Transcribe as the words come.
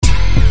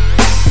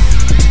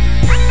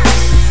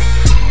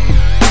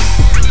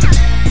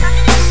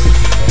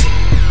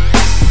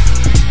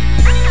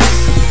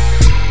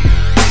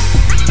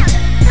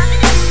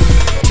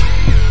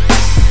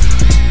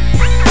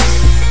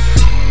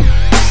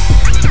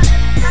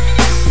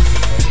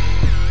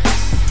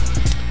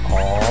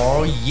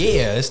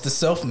it's the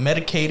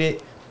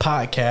Self-Medicated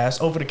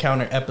Podcast,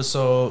 over-the-counter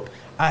episode.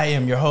 I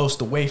am your host,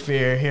 the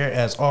Wayfarer, here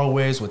as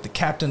always with the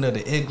captain of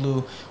the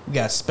Igloo. We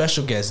got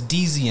special guest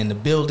DZ in the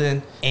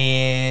building.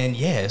 And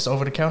yeah, it's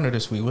over the counter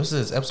this week. What's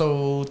this?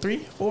 Episode 3?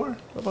 4?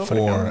 Episode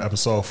 4.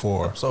 Episode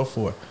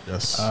 4.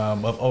 Yes.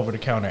 Of Over the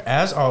Counter.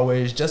 As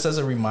always, just as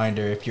a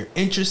reminder, if you're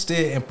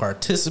interested in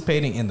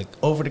participating in the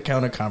over the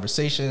counter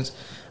conversations,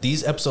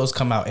 these episodes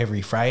come out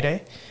every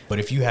Friday. But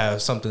if you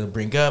have something to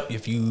bring up,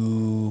 if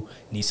you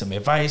need some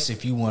advice,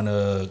 if you want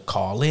to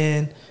call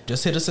in,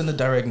 just hit us in the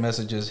direct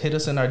messages, hit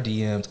us in our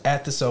DMs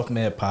at the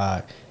Self-Med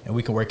Pod, and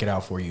we can work it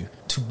out for you.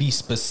 To be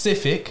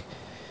specific,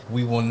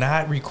 we will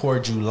not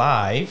record you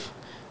live,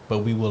 but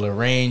we will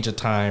arrange a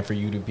time for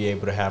you to be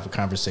able to have a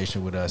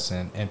conversation with us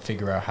and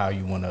figure out how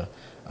you want to,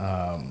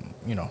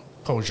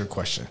 pose your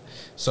question.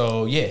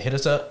 So, yeah, hit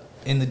us up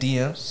in the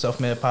DMs,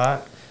 Self-Med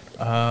Pod.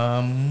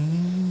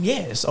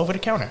 It's over the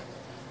counter.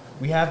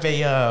 We have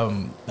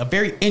a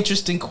very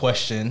interesting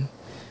question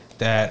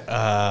that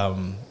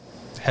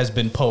has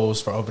been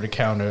posed for over the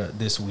counter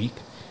this week,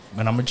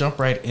 and I'm gonna jump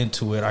right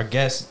into it. Our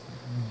guest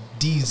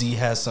DZ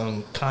has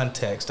some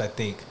context, I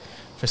think,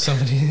 for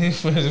some of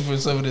for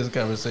some of this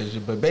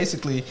conversation. But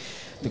basically,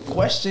 the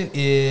question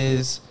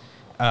is,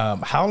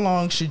 how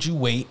long should you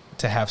wait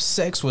to have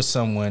sex with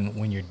someone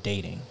when you're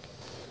dating?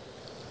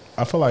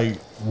 I feel like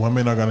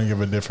women are gonna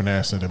give a different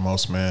answer than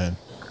most men.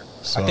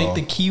 So, I think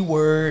the key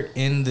word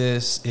in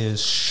this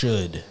is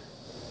should.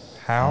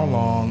 How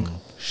long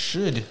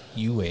should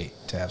you wait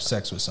to have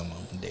sex with someone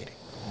when dating?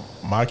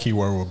 My key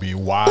word will be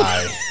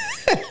why.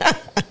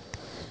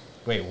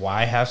 Wait,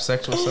 why have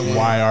sex with someone?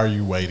 Why are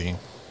you waiting?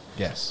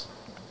 Yes.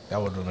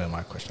 That would have been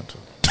my question too.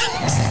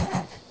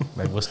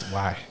 Like, what's the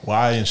why?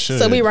 Why and should.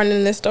 So we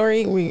running this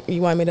story?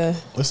 You want me to?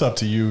 It's up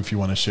to you if you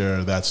want to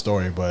share that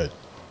story, but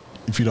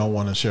if you don't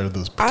want to share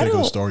this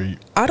particular story.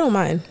 I don't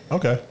mind.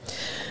 Okay.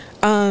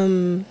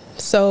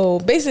 So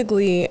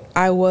basically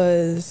I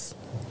was,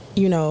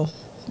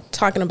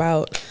 talking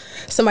about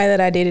somebody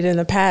that I dated in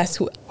the past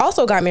who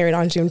also got married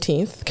on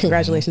Juneteenth.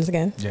 Congratulations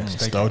again.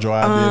 Yes. Stole your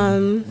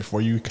idea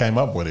before you came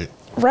up with it.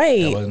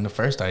 Right. That wasn't the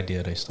first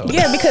idea they stole.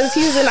 Yeah, because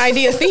he's an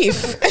idea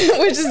thief,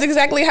 which is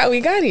exactly how we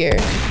got here.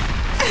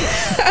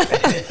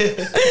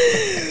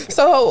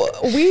 So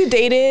we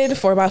dated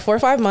for about 4 or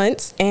 5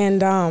 months,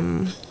 and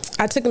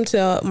I took him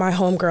to my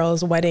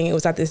homegirl's wedding. It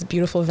was at this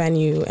beautiful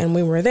venue. And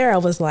when we were there, I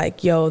was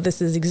like, yo, this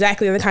is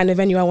exactly the kind of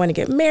venue I want to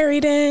get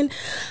married in.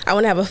 I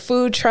want to have a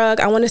food truck.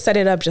 I want to set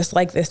it up just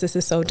like this. This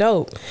is so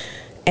dope.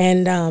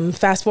 And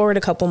fast forward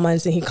a couple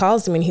months and he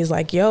calls me and he's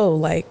like, yo,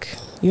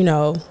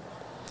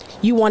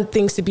 you want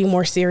things to be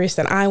more serious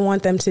than I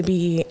want them to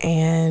be.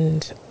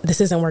 And this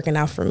isn't working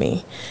out for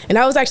me. And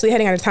I was actually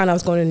heading out of town. I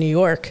was going to New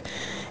York.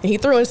 And he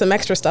threw in some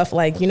extra stuff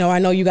like, I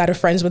know you got a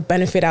friends with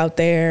benefit out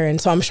there. And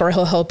so I'm sure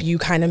he'll help you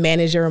kind of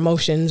manage your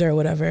emotions or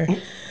whatever.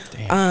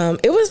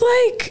 It was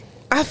like,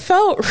 I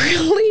felt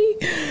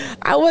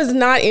I was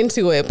not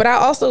into it. But I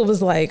also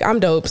was like, I'm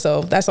dope.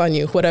 So that's on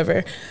you,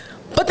 whatever.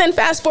 But then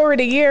fast forward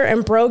a year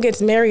and bro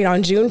gets married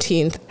on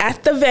Juneteenth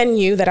at the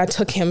venue that I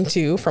took him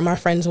to for my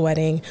friend's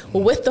wedding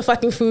with the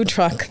fucking food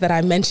truck that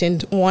I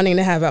mentioned wanting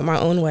to have at my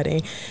own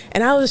wedding.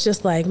 And I was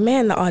just like,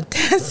 man, the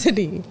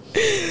audacity.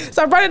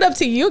 So I brought it up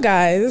to you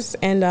guys,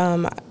 and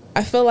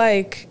I feel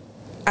like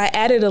I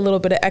added a little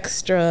bit of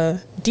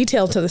extra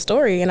detail to the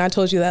story, and I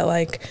told you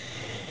that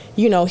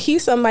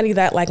he's somebody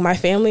that my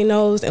family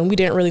knows, and we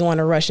didn't really want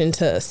to rush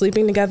into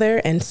sleeping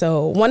together. And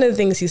so one of the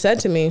things he said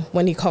to me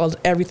when he called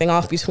everything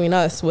off between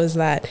us was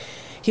that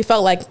he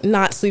felt like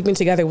not sleeping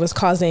together was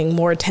causing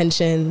more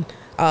tension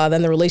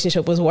than the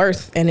relationship was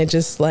worth. And it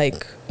just was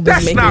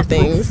making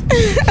things,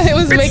 it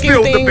was making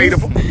still things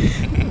debatable,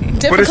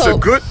 difficult. but it's a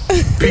good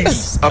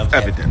piece of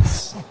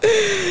evidence.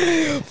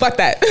 Fuck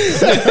that.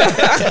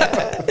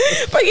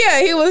 But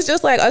yeah, he was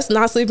just like, us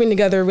not sleeping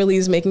together really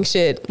is making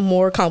shit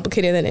more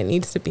complicated than it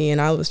needs to be. And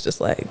I was just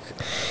like,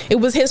 it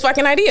was his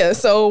fucking idea.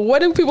 So what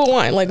do people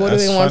want? What do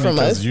they want from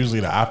us? Usually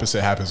the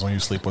opposite happens when you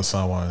sleep with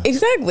someone.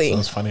 Exactly. So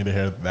it's funny to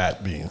hear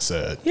that being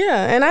said.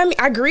 Yeah. And I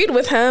agreed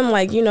with him.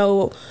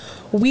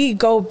 We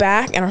go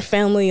back and our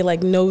family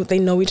they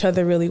know each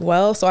other really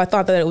well. So I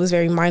thought that it was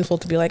very mindful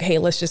to be like, hey,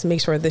 let's just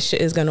make sure this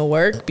shit is gonna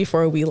work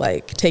before we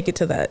take it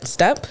to that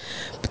step.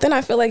 But then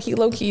I feel like he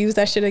low-key used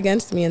that shit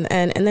against me in the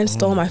end and then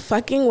stole my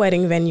fucking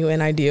wedding venue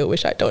and idea,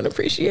 which I don't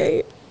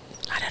appreciate.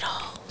 Not at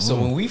all. So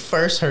when we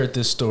first heard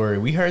this story,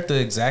 we heard the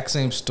exact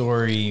same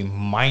story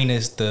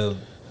minus the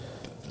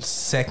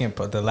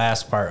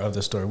last part of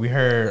the story. We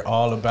heard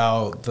all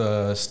about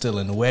the still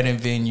in the wedding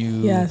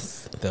venue.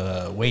 Yes.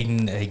 The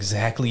waiting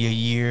exactly a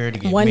year to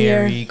get 1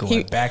 married, year.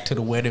 going back to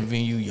the wedding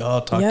venue.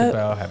 Y'all talked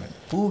about having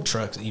food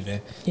trucks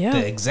even. Yeah.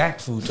 The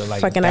exact food truck.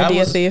 Fucking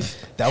idea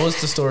thief. That was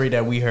the story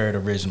that we heard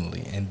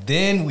originally. And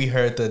then we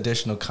heard the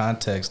additional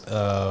context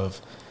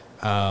of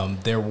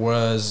there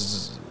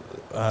was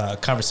a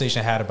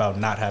conversation had about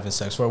not having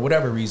sex for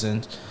whatever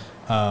reason.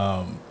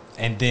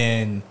 And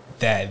then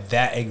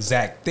that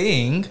exact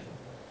thing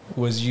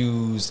was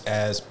used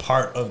as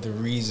part of the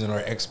reason or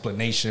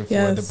explanation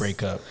for the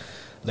breakup.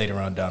 later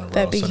on down the road.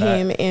 That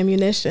became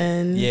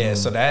ammunition. Yeah,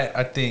 so that,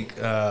 I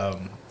think,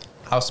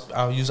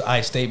 I'll use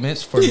I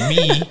statements. For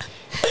me,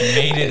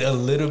 made it a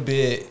little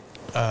bit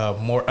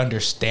more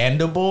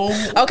understandable.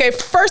 Okay,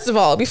 first of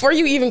all, before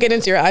you even get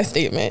into your I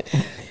statement,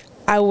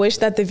 I wish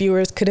that the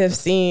viewers could have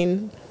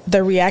seen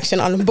the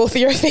reaction on both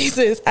of your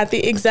faces at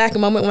the exact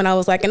moment when I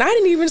was like, and I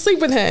didn't even sleep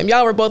with him.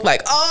 Y'all were both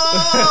like,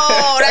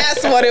 oh,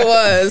 that's what it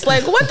was.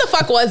 Like, what the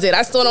fuck was it?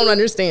 I still don't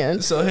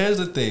understand. So here's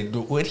the thing.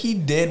 What he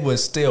did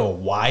was still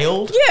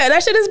wild. Yeah,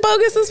 that shit is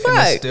bogus as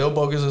fuck. It's still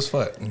bogus as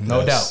fuck.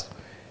 No doubt.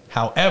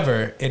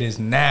 However, it is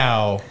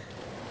now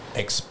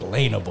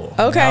explainable.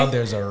 Okay. Now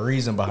there's a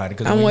reason behind it.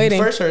 Because when you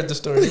first heard the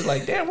story, it's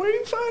like, damn, where do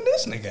you find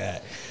this nigga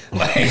at?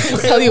 Like, I'll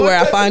tell you where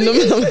I find them.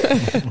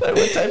 Like,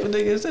 what type of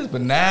nigga is this?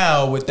 But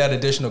now, with that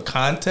additional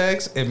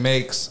context, it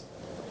makes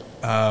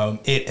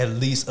it at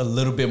least a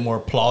little bit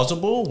more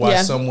plausible why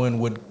someone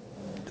would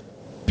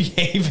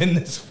behave in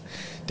this.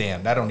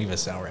 Damn, that don't even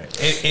sound right.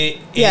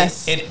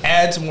 It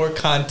adds more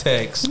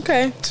context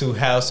to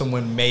how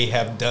someone may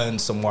have done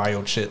some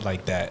wild shit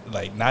like that.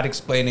 Like, not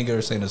explaining it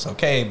or saying it's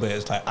okay, but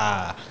it's like,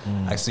 I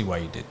see why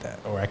you did that,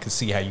 or I can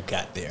see how you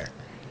got there,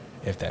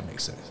 if that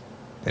makes sense.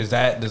 Does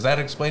that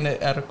explain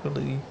it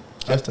adequately?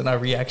 Just in our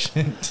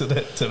reaction to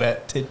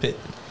that tidbit.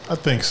 I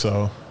think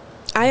so.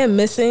 I am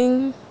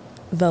missing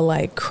the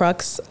like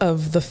crux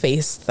of the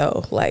face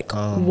though. Like,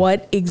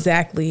 what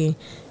exactly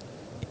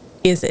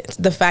is it?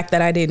 The fact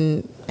that I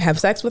didn't have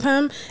sex with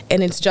him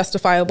and it's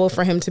justifiable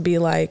for him to be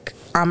like,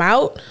 I'm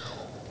out?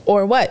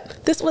 Or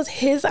what? This was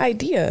his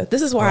idea.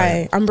 This is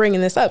why I'm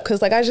bringing this up,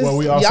 because like I just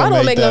we also y'all don't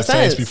made make no that face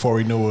sense before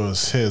we knew it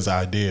was his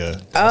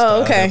idea.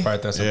 Oh, okay. Other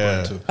part that's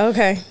important too.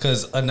 Okay.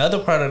 Because another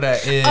part of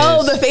that is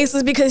the face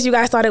is because you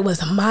guys thought it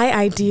was my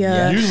idea.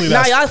 Yeah. Usually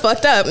nah, y'all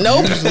fucked up.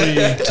 Nope.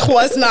 It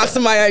was not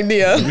my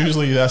idea.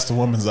 Usually that's the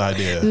woman's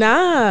idea.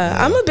 Nah,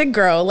 I'm a big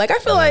girl. Like I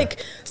feel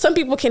like some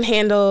people can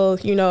handle,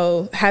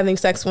 having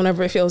sex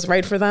whenever it feels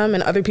right for them,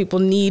 and other people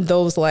need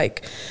those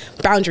like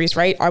boundaries,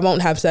 right? I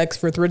won't have sex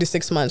for 3 to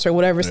 6 months or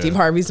whatever Steve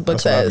Harvey's book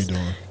says.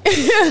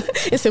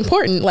 It's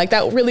important. Like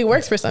that really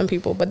works for some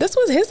people, but this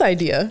was his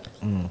idea.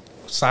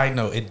 Side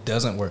note, it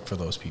doesn't work for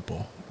those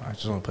people. I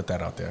just want to put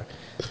that out there.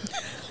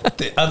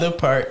 The other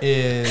part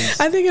is,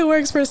 I think it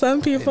works for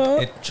some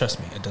people. Trust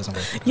me, it doesn't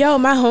work. Yo,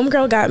 my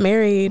homegirl got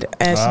married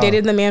and she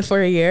dated the man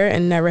for a year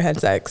and never had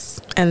sex,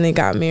 and they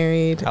got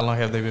married. How long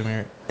have they been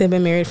married? They've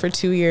been married for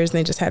 2 years and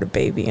they just had a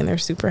baby and they're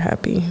super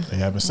happy. They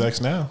having sex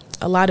now.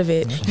 A lot of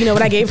it. You know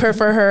what I gave her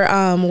for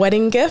her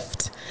wedding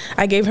gift?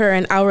 I gave her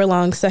an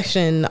hour-long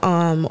session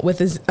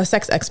with a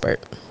sex expert,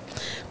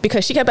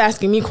 because she kept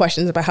asking me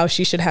questions about how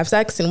she should have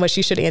sex and what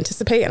she should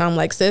anticipate, and I'm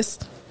like, sis,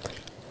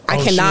 I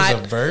cannot. She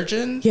was a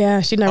virgin?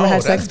 Yeah, she never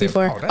had sex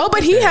before.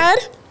 But he had.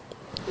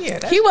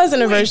 Yeah, he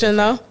wasn't a virgin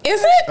though.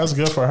 Is it? That's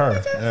good for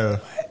her. Yeah.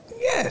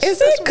 Yes.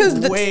 Is it? Because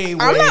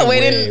I'm not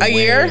waiting a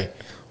year.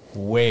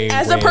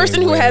 As a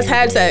person who has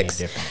had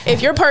sex,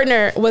 if your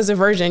partner was a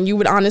virgin, you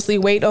would honestly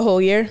wait a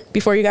whole year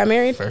before you got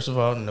married? First of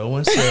all, no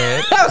one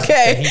said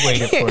okay. that he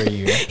waited for a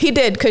year. He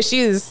did, because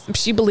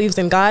she believes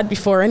in God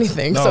before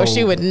anything, so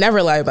she would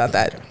never lie about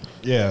that.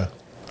 Yeah,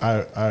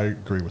 I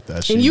agree with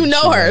that. And you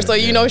know her, so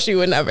you know she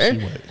would never. She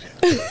would.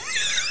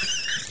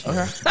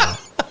 Okay.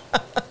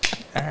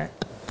 All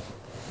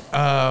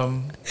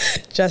right.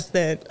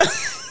 Justin.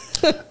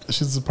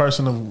 She's a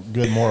person of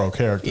good moral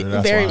character.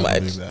 That's very why I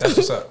much. that. That's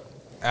what's up.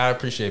 I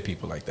appreciate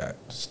people like that.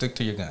 Stick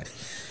to your gun.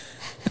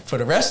 For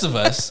the rest of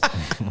us,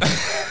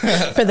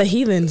 for the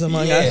heathens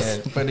among us.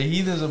 For the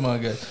heathens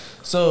among us.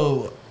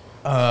 So,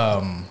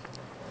 how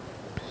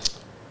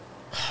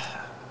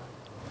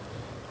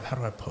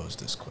do I pose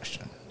this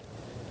question?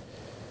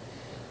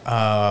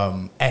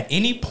 At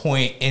any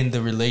point in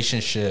the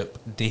relationship,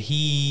 did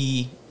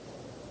he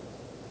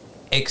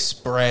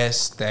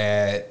express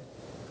that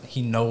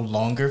he no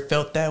longer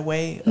felt that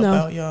way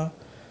about y'all?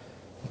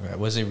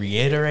 Was it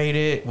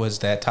reiterated? Was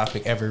that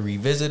topic ever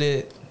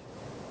revisited?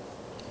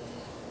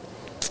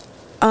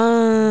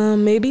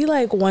 Maybe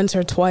like once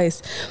or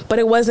twice, but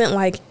it wasn't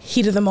like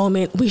heat of the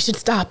moment, we should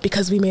stop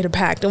because we made a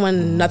pact. It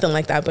wasn't nothing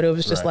like that, but it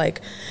was just like,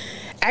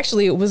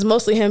 actually it was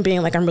mostly him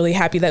being like, I'm really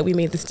happy that we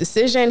made this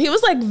decision. He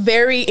was like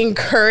very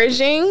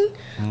encouraging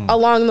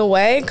along the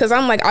way, because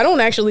I'm like, I don't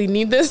actually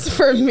need this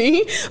for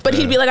me, but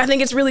he'd be like, I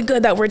think it's really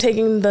good that we're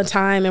taking the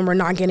time and we're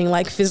not getting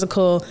like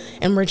physical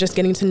and we're just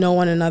getting to know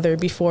one another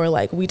before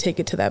like we take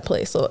it to that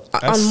place. So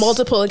on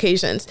multiple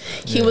occasions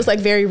he was like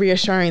very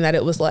reassuring that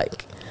it was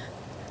like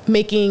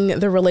making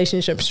the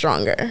relationship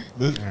stronger.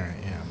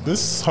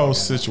 This whole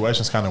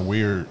situation is kind of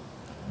weird.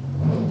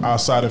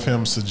 Outside of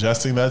him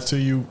suggesting that to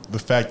you, the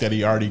fact that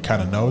he already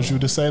kind of knows you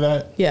to say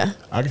that. Yeah.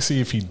 I can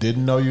see if he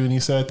didn't know you and he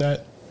said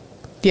that.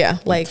 Yeah,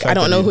 like, I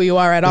don't know who you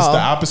are at all. It's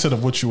the opposite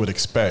of what you would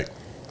expect.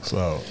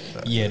 So,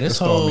 yeah, this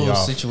whole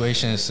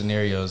situation and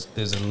scenarios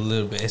is a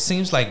little bit, it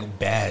seems like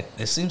bad.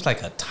 It seems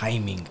like a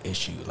timing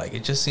issue. Like,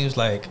 it just seems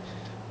like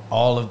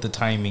all of the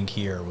timing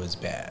here was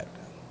bad.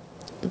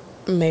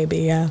 Maybe,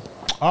 yeah.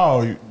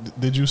 Oh,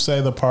 did you say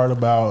the part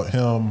about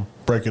him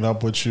breaking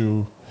up with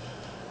you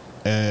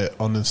And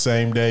on the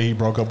same day he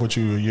broke up with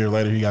you, a year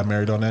later he got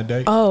married on that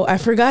day? Oh, I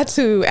forgot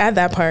to add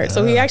that part.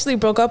 So he actually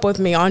broke up with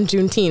me on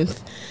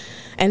Juneteenth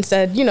and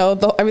said, you know,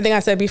 everything I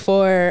said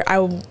before,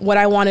 what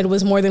I wanted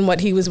was more than what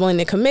he was willing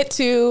to commit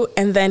to.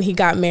 And then he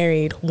got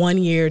married 1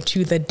 year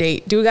to the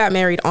date. Dude got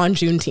married on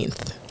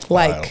Juneteenth.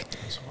 Like,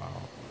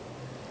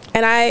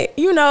 and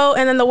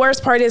and then the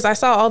worst part is I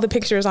saw all the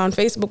pictures on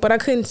Facebook, but I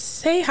couldn't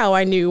say how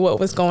I knew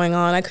what was going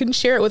on. I couldn't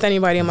share it with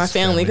anybody in my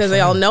family because they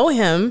all know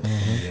him.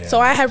 Mm-hmm. Yeah.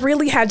 So I have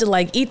really had to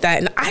like eat that.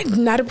 And I did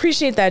not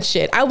appreciate that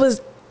shit. I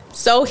was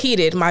so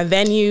heated. My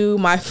venue,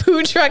 my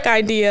food truck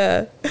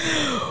idea.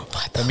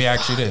 Let me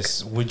ask you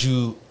this. Would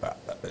you,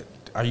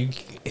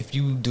 if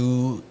you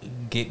do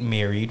get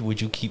married, would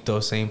you keep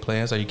those same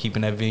plans? Are you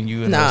keeping that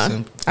venue? And nah,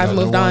 I've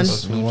moved on.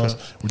 We're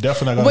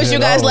definitely not. Would you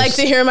guys like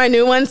to hear my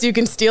new ones? You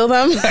can steal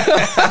them.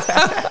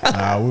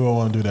 Nah, we don't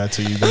want to do that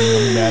to you. You're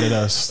gonna be mad at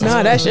us.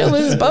 Nah, that shit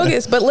was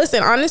bogus. But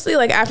listen, honestly,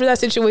 like after that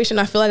situation,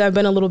 I feel like I've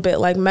been a little bit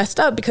like messed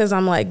up because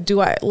I'm like,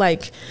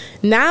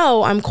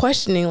 now I'm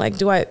questioning, like,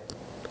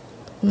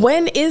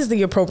 when is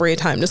the appropriate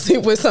time to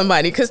sleep with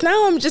somebody? Because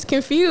now I'm just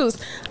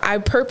confused. I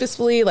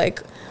purposefully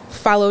like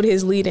followed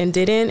his lead and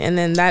didn't, and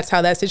then that's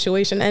how that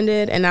situation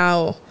ended. And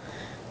now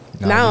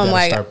I'm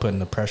like, start putting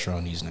the pressure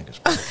on these niggas.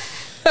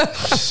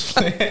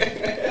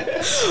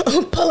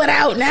 Pull it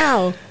out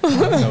now.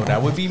 No,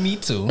 that would be me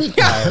too.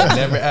 I would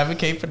never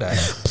advocate for that.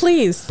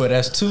 Please. But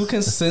as two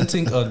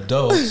consenting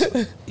adults,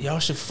 y'all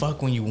should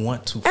fuck when you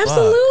want to.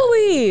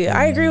 Absolutely,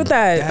 I agree with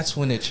that. That's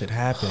when it should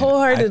happen.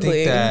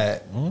 Wholeheartedly.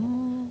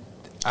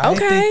 I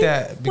think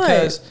that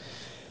because.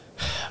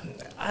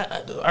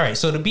 All right,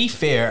 so to be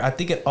fair, I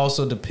think it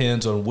also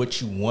depends on what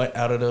you want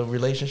out of the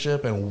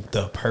relationship and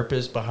the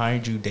purpose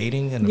behind you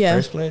dating in the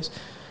first place.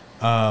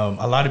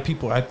 A lot of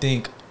people, I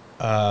think,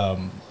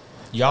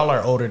 y'all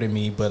are older than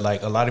me, but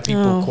like a lot of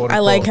people, quote unquote, I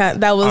like how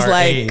that was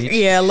like,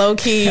 age, low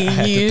key,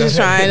 you just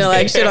trying to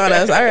like shit on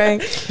us. All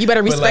right, you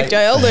better respect your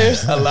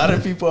elders. A lot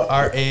of people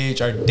our age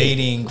are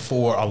dating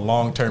for a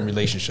long-term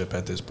relationship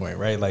at this point,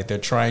 right? Like they're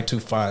trying to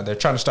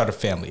start a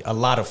family. A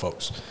lot of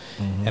folks,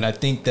 and I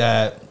think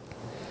that.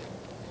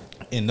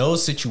 In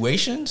those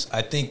situations,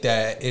 I think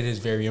that it is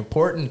very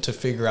important to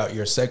figure out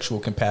your sexual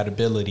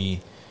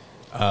compatibility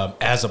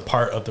as a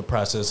part of the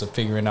process of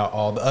figuring out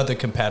all the other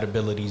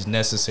compatibilities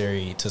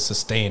necessary to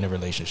sustain a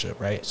relationship,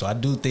 right? So I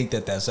do think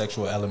that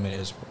sexual element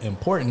is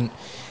important.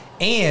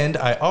 And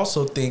I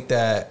also think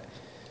that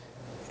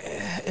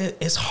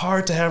it's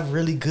hard to have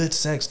really good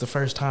sex the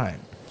first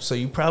time. So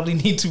you probably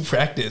need to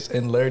practice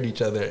and learn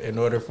each other in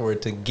order for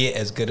it to get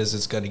as good as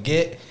it's going to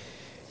get.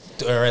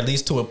 Or at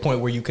least to a point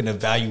where you can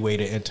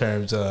evaluate it in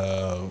terms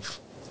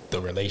of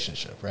the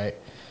relationship, right?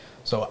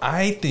 So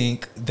I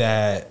think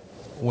that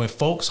when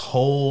folks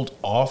hold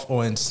off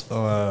on,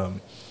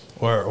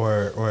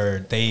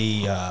 or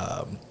they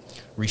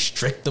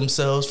restrict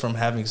themselves from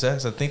having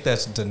sex, I think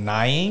that's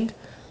denying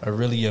a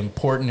really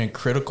important and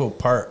critical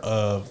part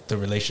of the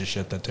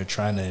relationship that they're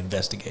trying to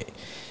investigate.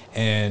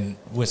 And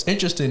what's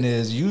interesting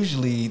is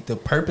usually the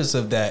purpose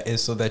of that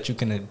is so that you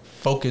can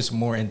focus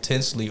more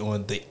intensely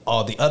on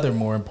all the other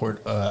more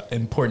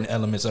important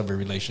elements of a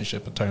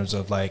relationship in terms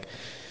of like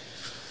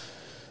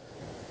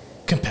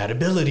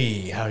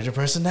compatibility, how's your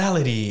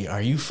personality,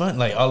 are you fun,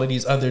 like all of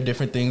these other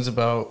different things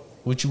about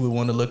what you would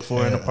want to look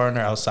for in a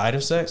partner outside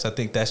of sex. I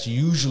think that's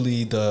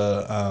usually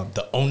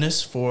the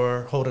onus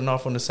for holding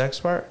off on the sex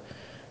part.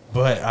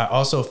 But I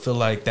also feel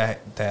like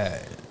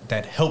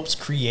that helps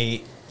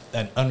create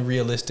an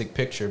unrealistic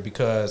picture,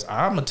 because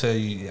I'm gonna tell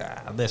you,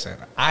 listen,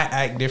 I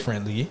act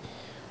differently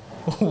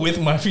with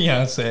my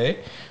fiance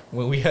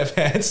when we have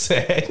had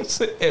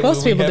sex and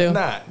most people do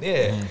not.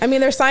 Yeah, I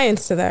mean, there's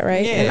science to that,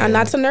 right? Yeah. And I'm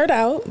not to nerd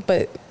out,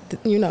 but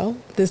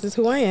this is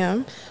who I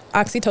am.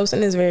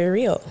 Oxytocin is very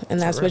real,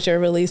 and that's what you're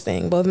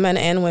releasing. Both men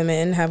and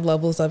women have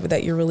levels of it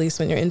that you release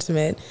when you're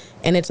intimate,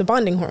 and it's a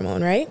bonding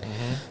hormone, right?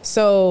 Mm-hmm.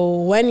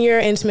 So when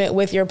you're intimate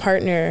with your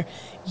partner,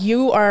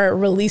 you are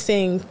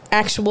releasing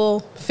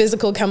actual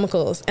physical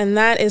chemicals, and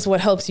that is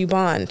what helps you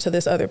bond to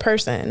this other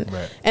person.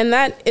 Right. And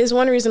that is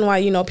one reason why,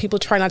 people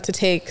try not to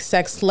take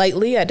sex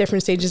lightly at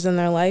different stages in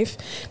their life.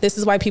 This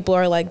is why people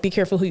are like, be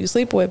careful who you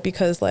sleep with,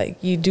 because like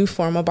you do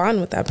form a bond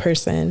with that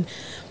person.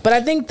 But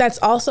I think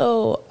that's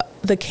also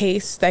the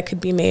case that could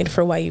be made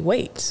for why you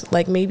wait.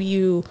 Like maybe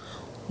you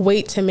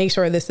wait to make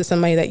sure this is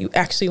somebody that you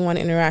actually want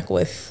to interact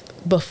with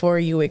before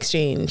you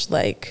exchange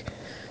like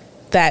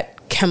that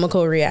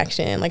chemical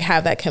reaction, like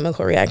have that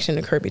chemical reaction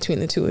occur between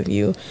the two of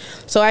you.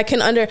 So I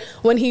can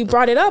when he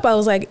brought it up, I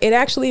was like, it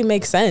actually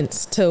makes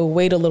sense to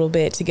wait a little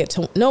bit to get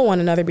to know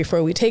one another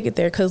before we take it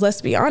there. Cause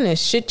let's be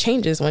honest, shit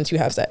changes once you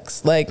have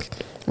sex. Like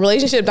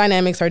relationship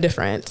dynamics are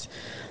different.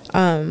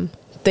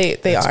 They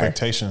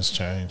expectations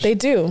change. They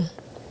do.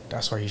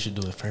 That's why you should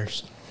do it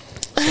first.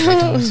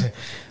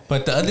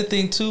 But the other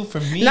thing too, for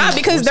me, not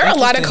because there are a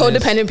lot of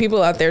codependent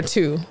people out there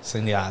too. So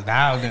yeah,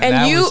 now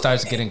it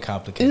starts getting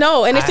complicated.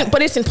 No, and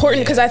it's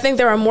important because I think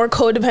there are more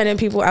codependent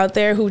people out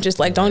there who just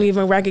like don't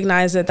even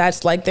recognize that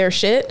that's like their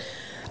shit.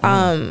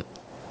 That's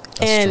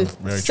And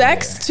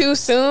sex too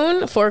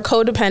soon for a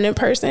codependent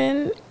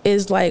person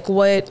is like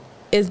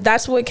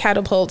that's what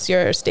catapults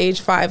your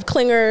stage 5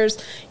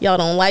 clingers. Y'all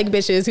don't like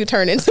bitches who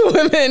turn into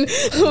women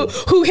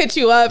who hit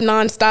you up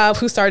nonstop,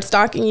 who start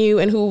stalking you,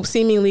 and who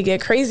seemingly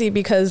get crazy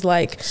because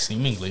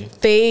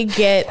they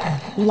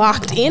get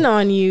locked in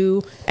on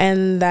you,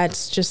 and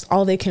that's just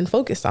all they can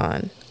focus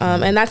on.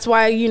 And that's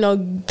why,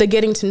 the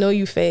getting to know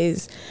you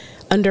phase,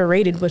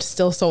 underrated, but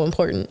still so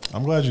important.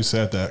 I'm glad you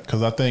said that,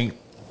 because I think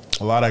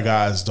a lot of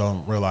guys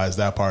don't realize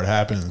that part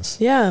happens.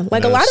 Yeah.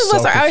 Like, a lot of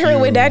us are out here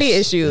with daddy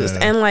issues. Yeah.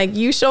 And like,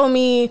 you show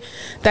me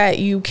that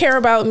you care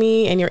about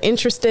me and you're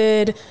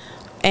interested.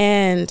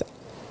 And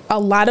a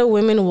lot of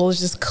women will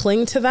just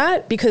cling to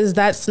that because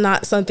that's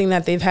not something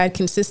that they've had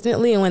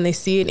consistently. And when they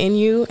see it in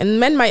you, and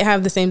men might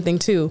have the same thing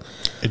too.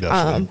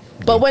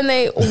 But when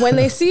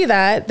they see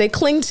that, they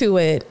cling to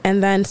it,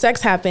 and then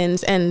sex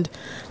happens, and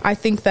I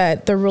think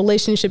that the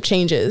relationship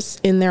changes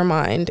in their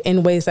mind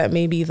in ways that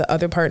maybe the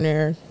other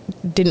partner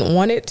didn't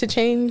want it to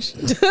change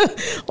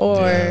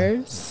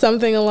or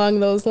something along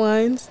those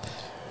lines.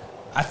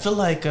 I feel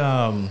like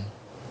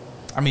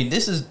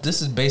this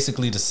is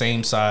basically the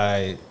same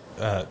side,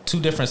 two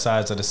different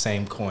sides of the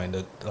same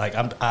coin.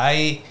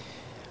 I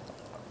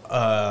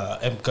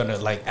am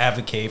gonna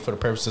advocate for the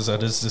purposes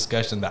of this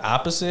discussion the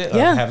opposite of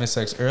having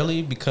sex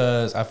early,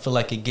 because I feel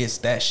like it gets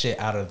that shit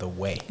out of the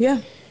way.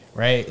 Yeah.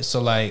 Right?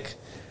 So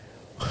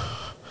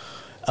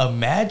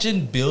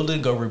imagine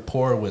building a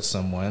rapport with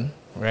someone,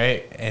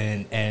 right?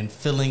 And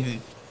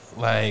feeling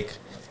like,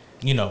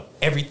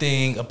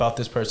 everything about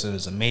this person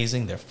is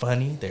amazing. They're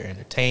funny, they're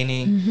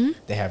entertaining,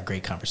 they have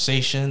great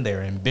conversation,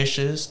 they're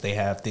ambitious, they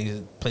have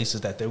these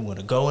places that they want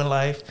to go in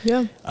life.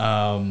 Yeah.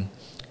 And,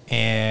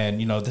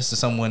 this is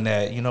someone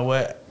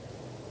that,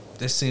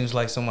 this seems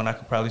like someone I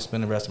could probably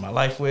spend the rest of my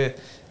life with.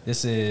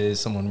 This is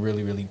someone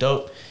really, really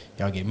dope.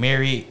 Y'all get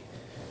married.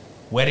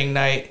 Wedding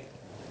night,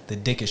 the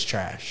dick is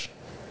trash.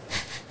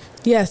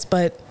 Yes,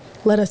 but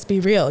let us be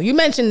real. You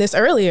mentioned this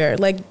earlier.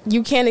 Like,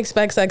 you can't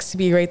expect sex to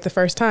be great the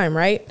first time,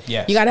 right?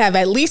 Yeah. You got to have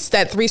at least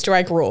that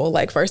 3-strike rule.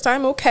 Like, first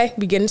time, okay,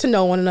 be getting to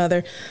know one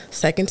another.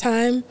 Second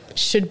time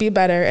should be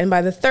better. And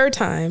by the third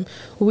time,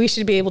 we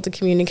should be able to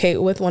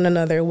communicate with one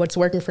another what's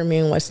working for me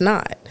and what's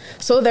not.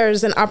 So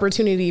there's an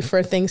opportunity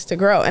for things to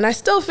grow. And I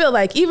still feel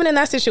like even in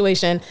that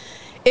situation,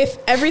 if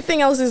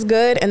everything else is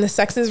good and the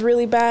sex is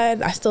really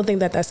bad, I still think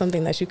that that's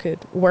something that you could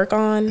work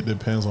on. It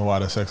depends on why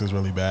the sex is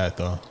really bad,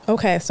 though.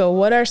 Okay, so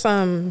what are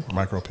some...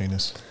 Micro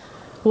penis.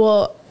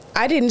 Well,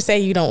 I didn't say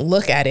you don't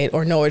look at it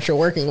or know what you're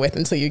working with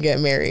until you get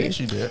married. Yes,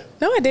 you did.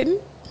 No, I didn't.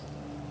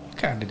 You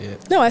kind of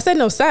did. No, I said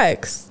no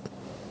sex.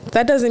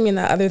 That doesn't mean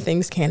that other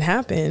things can't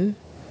happen.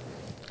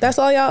 That's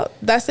all y'all...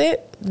 That's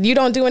it? You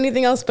don't do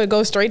anything else but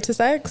go straight to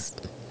sex?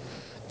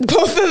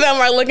 Both of them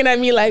are looking at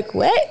me like,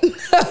 what?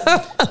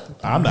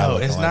 I'm not. No,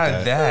 it's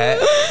not that.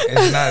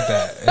 It's not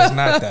that. It's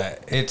not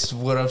that. It's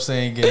what I'm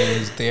saying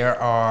is there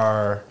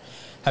are.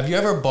 Have you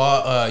ever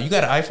bought? You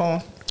got an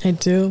iPhone? I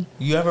do.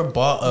 You ever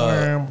bought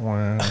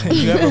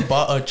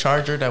a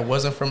charger that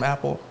wasn't from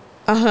Apple?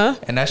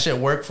 And that shit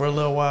worked for a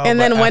little while. And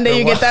then one day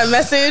you get that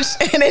message,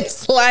 and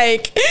it's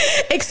like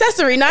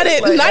accessory, not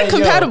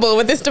compatible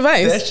with this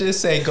device. That should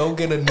say, "Go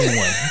get a new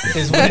one."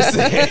 Is what it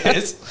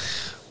says.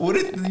 You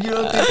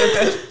don't think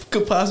that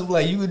could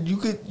possibly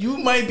you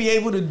might be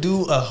able to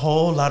do a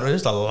whole lot of,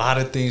 there's a lot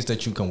of things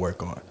that you can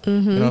work on.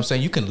 You know what I'm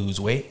saying? You can lose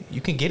weight,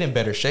 you can get in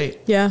better shape.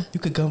 Yeah. You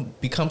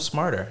could become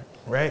smarter,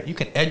 right? You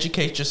can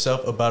educate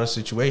yourself about a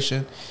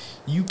situation.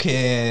 You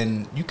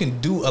can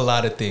do a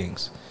lot of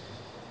things.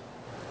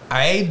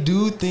 I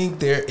do think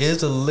there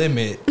is a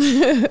limit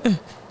to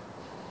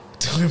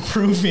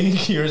improving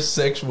your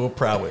sexual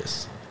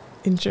prowess.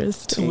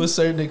 Interesting. To a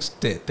certain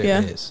extent,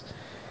 there is.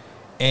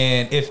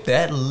 And if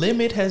that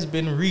limit has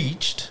been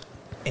reached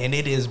and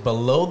it is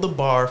below the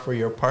bar for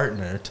your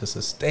partner to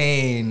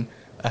sustain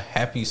a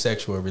happy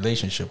sexual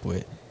relationship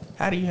with,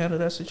 how do you handle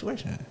that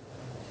situation?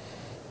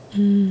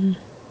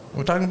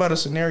 We're talking about a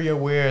scenario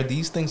where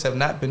these things have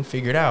not been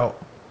figured out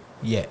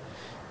yet.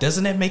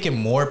 Doesn't that make it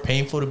more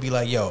painful to be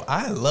like, yo,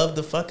 I love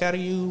the fuck out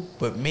of you,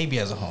 but maybe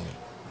as a homie?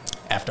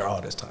 After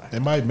all this time,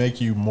 it might make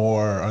you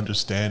more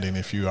understanding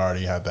if you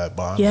already have that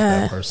bond with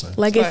that person.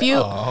 Like if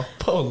you,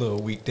 poor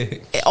little weak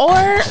dick, or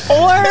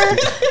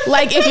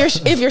like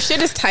if your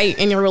shit is tight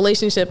and your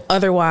relationship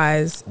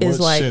otherwise is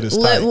like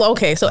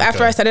okay. So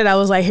after I said it, I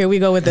was like, here we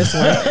go with this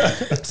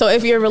one. So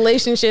if your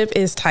relationship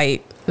is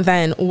tight,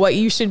 then what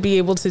you should be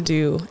able to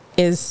do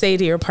is say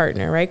to your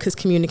partner, right? Because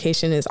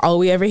communication is all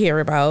we ever hear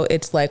about.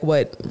 It's like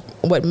what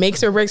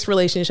makes or breaks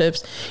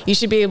relationships. You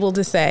should be able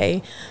to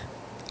say,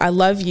 I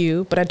love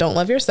you, but I don't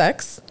love your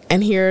sex.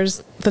 And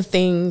here's the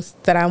things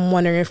that I'm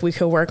wondering if we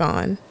could work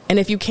on. And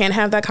if you can't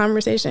have that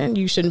conversation,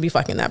 you shouldn't be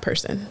fucking that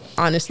person.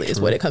 Honestly,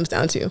 is what it comes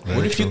down to.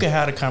 What if you can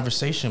have a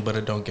conversation, but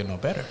it don't get no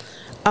better?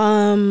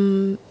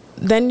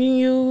 Then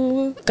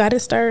you got to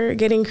start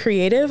getting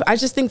creative. I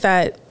just think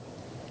that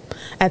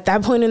at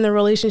that point in the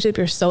relationship,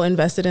 you're so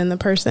invested in the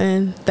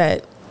person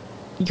that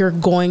you're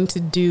going to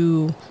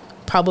do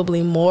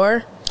probably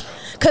more.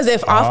 Because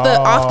if off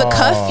the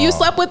cuff you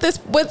slept with this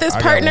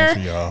partner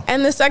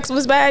and the sex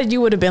was bad,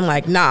 you would have been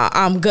like, nah,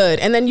 I'm good.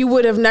 And then you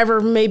would have never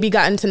maybe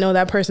gotten to know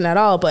that person at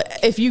all. But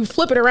if you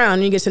flip it around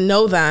and you get to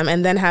know them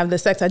and then have the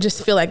sex, I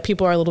just feel like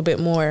people are a little bit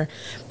more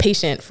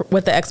patient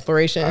with the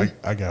exploration.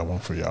 I got one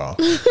for y'all.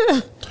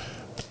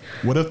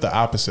 What if the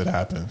opposite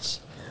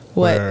happens?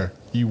 What? Where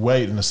you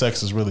wait and the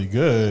sex is really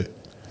good,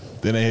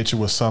 then they hit you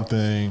with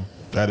something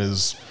that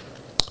is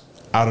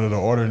out of the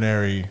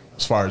ordinary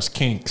as far as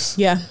kinks.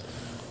 Yeah.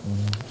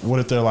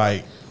 What if they're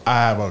like, I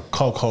have a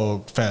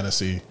cuckold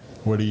fantasy.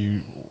 What are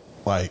you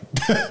like?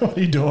 What are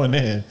you doing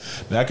then?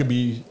 That could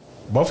be,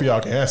 both of y'all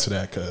can answer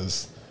that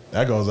because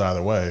that goes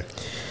either way.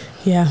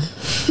 Yeah.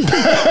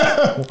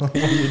 What are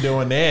you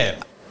doing then?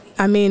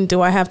 I mean,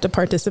 do I have to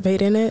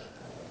participate in it?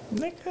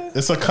 Nigga,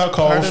 it's a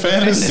cuckold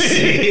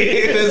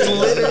fantasy. That's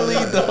literally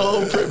the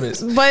whole premise.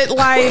 But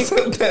like,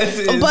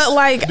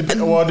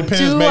 well, it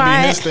depends.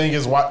 Maybe his thing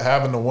is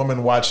having the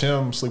woman watch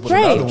him sleep with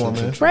another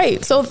woman.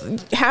 Right. So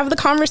have the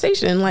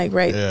conversation. Like,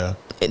 right. Yeah.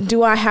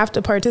 Do I have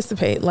to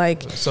participate?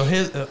 Like, so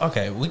here's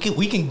okay. We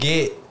can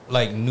get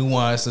like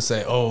nuance to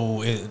say,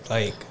 oh, it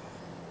like.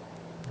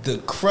 The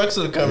crux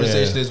of the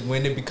conversation is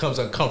when it becomes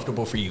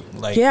uncomfortable for you.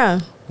 Like,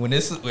 when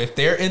if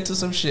they're into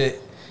some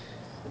shit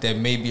that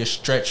may be a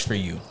stretch for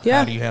you,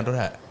 how do you handle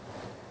that?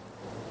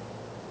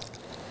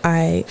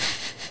 I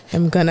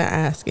am gonna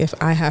ask if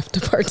I have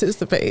to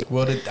participate.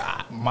 Well,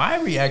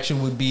 my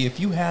reaction would be if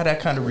you had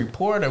that kind of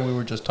rapport that we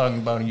were just talking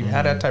about, and you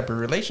had that type of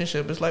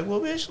relationship. It's like, well,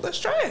 bitch, let's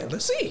try it.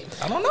 Let's see.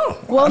 I don't know.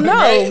 Well, no,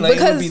 right? Like,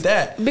 because it would be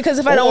that. Because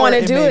if I don't want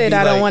to do it,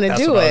 I don't want to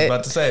do it. I was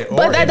about to say.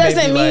 But that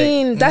doesn't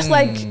mean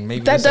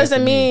that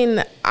doesn't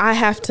mean I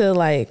have to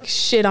like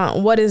shit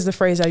on. What is the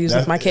phrase I use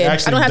with my kid? I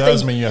don't have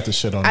to mean you have to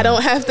shit on. I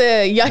don't have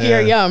to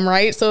yum,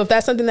 right? So if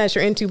that's something that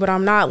you're into, but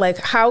I'm not, like,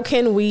 how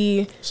can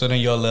we? So then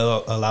you'll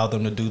allow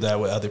them to do that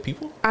with other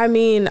people? I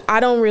mean, I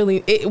don't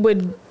really. It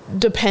would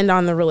depend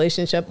on the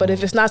relationship, but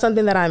if it's not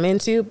something that I'm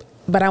into,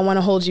 but I want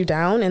to hold you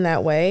down in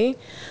that way,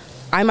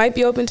 I might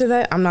be open to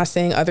that. I'm not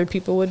saying other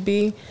people would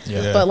be,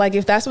 but like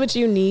if that's what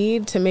you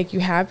need to make you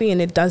happy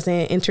and it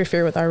doesn't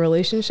interfere with our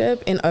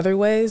relationship in other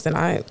ways,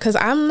 then because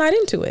I'm not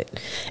into it,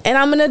 and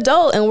I'm an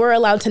adult and we're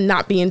allowed to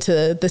not be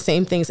into the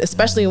same things,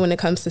 especially when it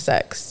comes to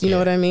sex. You know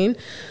what I mean?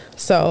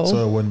 So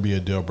it wouldn't be a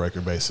deal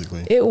breaker,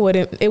 basically. It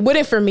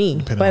wouldn't for me.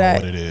 Depending on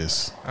what it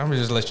is. I'm gonna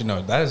just let you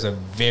know that is a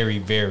very,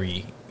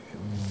 very,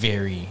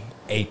 very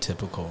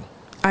atypical.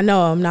 I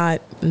know I'm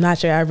not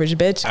your average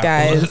bitch,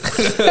 guys.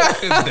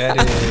 That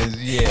is,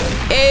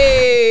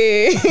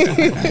 Hey.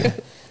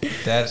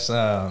 That's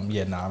I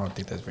don't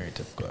think that's very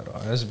typical at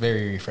all. That's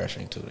very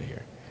refreshing too to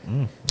hear.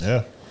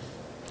 Yeah,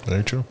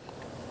 very true.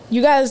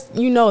 You guys,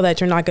 you know that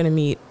you're not going to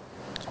meet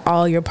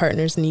all your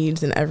partner's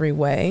needs in every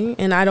way,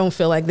 and I don't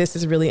feel like this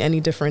is really any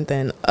different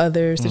than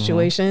other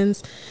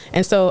situations.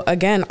 And so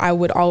again, I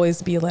would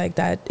always be like,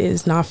 that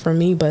is not for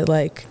me, but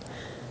like,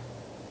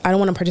 I don't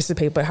want to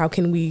participate, but how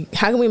can we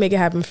make it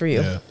happen for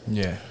you?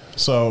 Yeah.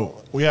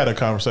 So we had a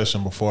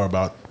conversation before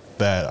about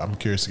that. I'm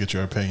curious to get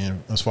your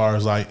opinion as far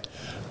as like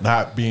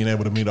not being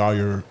able to meet all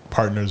your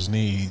partner's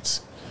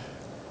needs.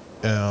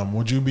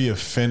 Would you be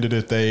offended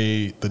if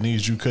the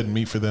needs you couldn't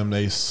meet for them,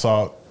 they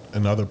sought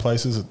in other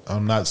places?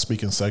 I'm not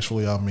speaking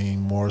sexually. I mean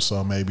more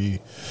so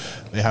maybe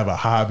they have a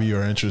hobby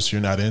or interest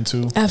you're not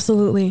into.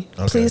 Absolutely.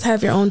 Okay. Please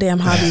have your own damn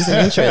hobbies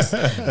and interests.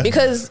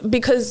 because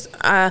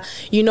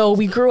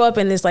we grew up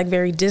in this like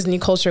very Disney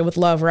culture with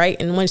love,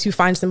 right? And once you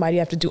find somebody, you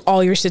have to do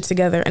all your shit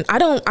together. And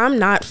I'm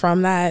not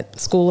from that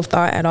school of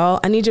thought at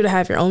all. I need you to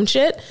have your own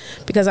shit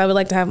because I would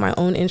like to have my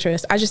own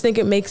interests. I just think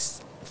it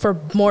makes for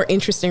more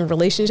interesting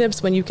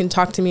relationships when you can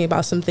talk to me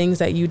about some things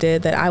that you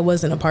did that I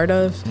wasn't a part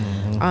of.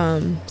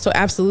 So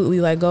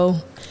absolutely, like go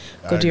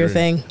do your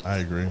thing. I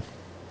agree.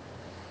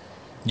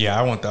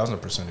 Yeah, I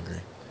 1000% agree.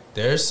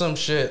 There's some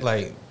shit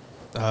like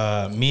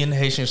me and the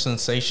Haitian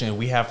Sensation,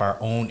 we have our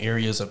own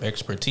areas of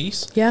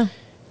expertise. Yeah.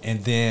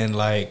 And then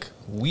like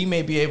we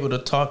may be able to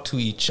talk to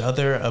each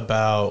other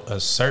about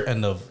a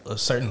certain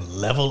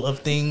level of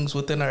things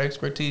within our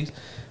expertise.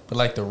 But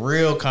like the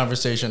real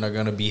conversation are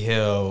going to be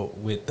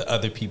held with the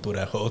other people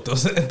that hold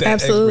that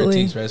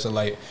expertise, right? So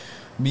like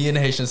me and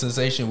the Haitian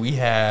Sensation, we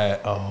had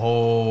a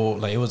whole,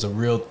 like it was a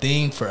real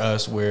thing for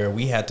us where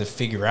we had to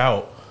figure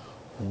out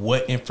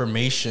what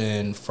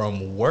information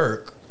from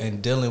work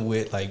and dealing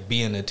with like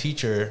being a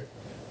teacher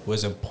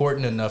was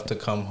important enough to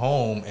come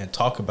home and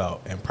talk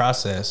about and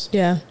process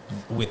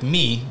with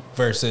me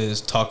versus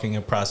talking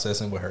and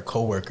processing with her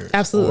coworkers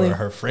or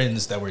her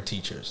friends that were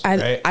teachers.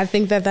 Right? I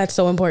think that's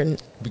so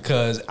important.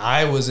 Because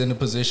I was in a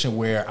position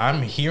where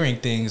I'm hearing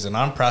things and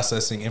I'm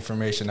processing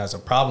information as a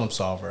problem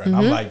solver. And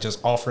I'm like just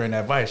offering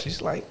advice.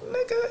 She's like,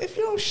 nigga, if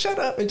you don't shut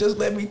up and just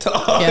let me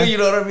talk, you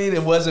know what I mean?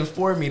 It wasn't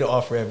for me to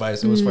offer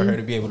advice. It was for her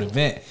to be able to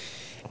vent.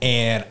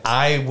 And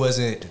I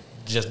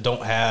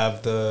don't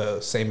have the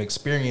same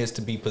experience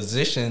to be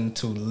positioned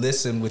to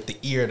listen with the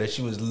ear that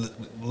she was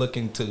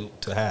looking to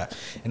have.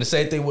 And the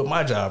same thing with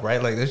my job,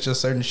 right? Like there's just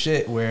certain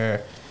shit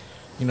where,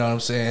 you know what I'm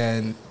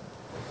saying,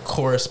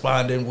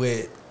 corresponding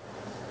with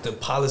the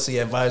policy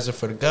advisor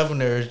for the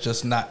governor is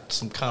just not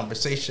some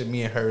conversation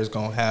me and her is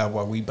gonna have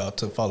while we about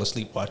to fall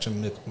asleep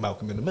watching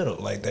Malcolm in the Middle.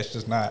 Like that's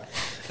just not,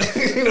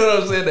 you know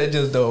what I'm saying? That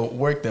just don't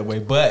work that way.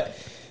 But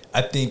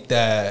I think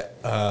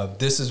that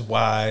this is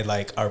why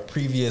like our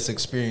previous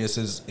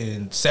experiences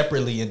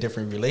separately in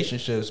different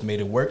relationships made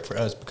it work for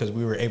us, because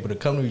we were able to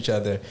come to each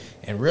other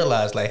and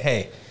realize like,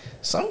 hey,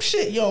 some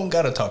shit you don't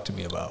gotta talk to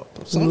me about.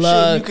 Some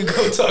shit you can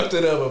go talk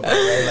to them about.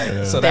 Right?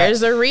 Like, so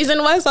there's a reason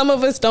why some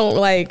of us don't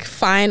like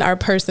find our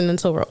person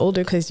until we're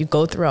older, because you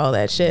go through all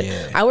that shit.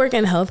 Yeah. I work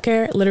in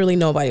healthcare. Literally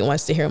nobody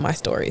wants to hear my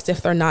stories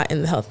if they're not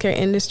in the healthcare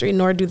industry,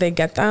 nor do they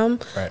get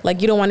them. Right.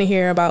 Like you don't want to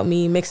hear about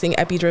me mixing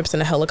epidrips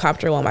in a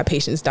helicopter while my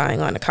patient's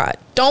dying on a cot.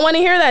 Don't want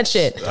to hear that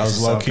shit. That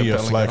was low key a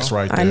flex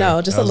right there. I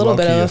know, just a little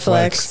bit of a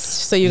flex.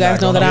 So you guys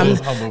know that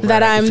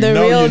I'm the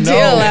real deal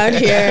out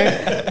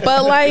here.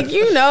 But like,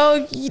 you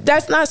know,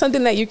 that's not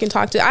something that you can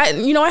talk to. I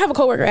have a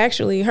coworker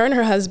actually. Her and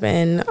her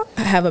husband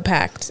have a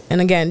pact,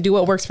 and again, do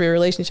what works for your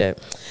relationship.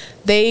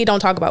 They don't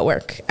talk about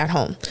work at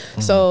home.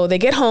 Mm-hmm. So they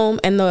get home,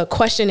 and the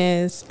question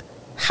is,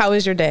 "How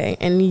is your day?"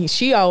 And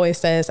she always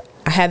says,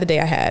 "I had the day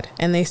I had,"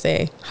 and they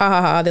say, "Ha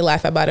ha ha." They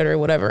laugh about it or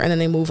whatever, and then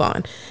they move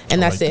on,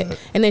 and that's it.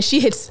 And then she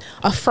hits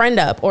a friend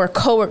up or a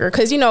coworker,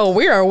 because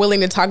we are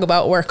willing to talk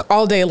about work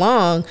all day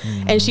long,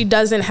 and she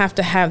doesn't have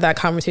to have that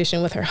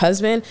conversation with her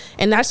husband.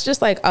 And that's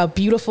just like a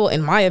beautiful,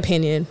 in my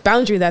opinion,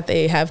 boundary that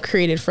they have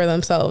created for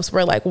themselves,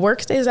 where like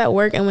work stays at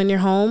work, and when you're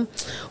home,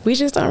 we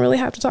just don't really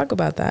have to talk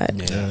about that.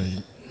 Yeah,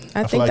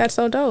 I think like that's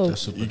so dope.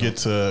 You get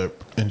to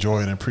enjoy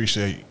and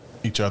appreciate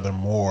each other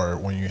more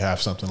when you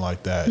have something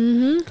like that,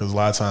 because a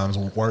lot of times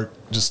work,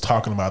 just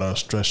talking about it,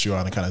 stress you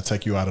out and kind of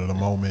take you out of the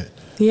moment.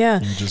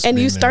 Yeah, and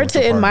you start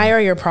to admire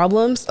your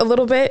problems a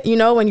little bit,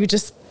 when you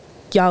just,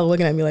 y'all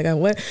looking at me like,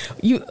 what?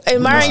 You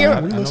admire your, I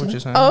know what you're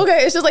saying. Oh,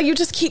 okay. It's just like you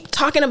just keep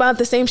talking about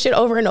the same shit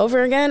over and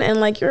over again,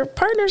 and like your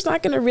partner's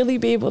not going to really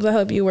be able to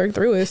help you work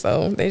through it,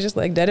 so they just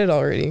like dead it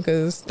already.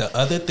 Because the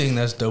other thing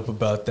that's dope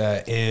about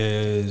that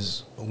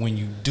is when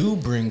you do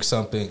bring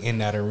something in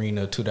that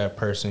arena to that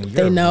person,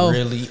 you're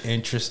really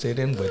interested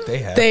in what they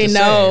have to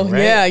say,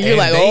 right? Yeah, you're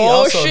like,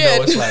 oh shit.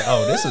 Know it's like,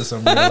 oh, this is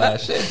some real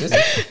ass shit.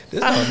 This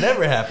will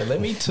never happen. Let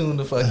me tune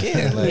the fuck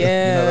in. Like, you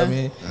know what I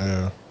mean?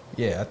 Yeah.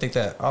 Yeah, I think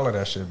that all of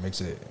that shit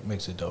makes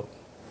it dope.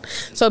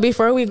 So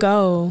before we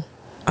go,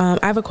 I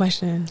have a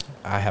question.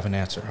 I have an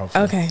answer,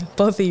 hopefully. Okay,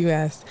 both of you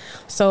asked.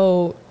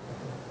 So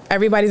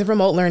everybody's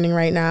remote learning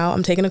right now.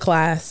 I'm taking a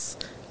class.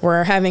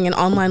 We're having an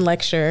online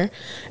lecture,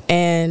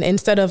 and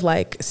instead of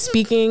like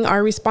speaking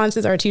our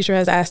responses, our teacher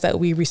has asked that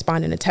we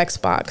respond in a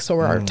text box, so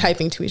we're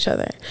typing to each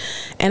other.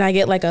 And I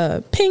get like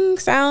a ping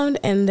sound,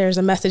 and there's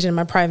a message in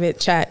my private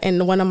chat,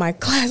 and one of my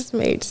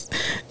classmates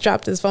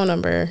dropped his phone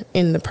number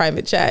in the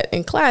private chat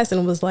in class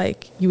and was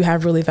like, "You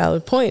have really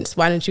valid points.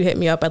 Why don't you hit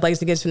me up? I'd like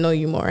to get to know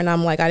you more." And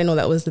I'm like, I didn't know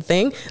that was the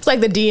thing. It's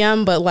like the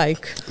DM, but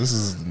like this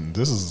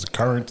is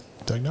current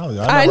technology.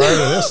 I never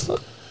heard of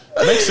this.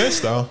 It makes sense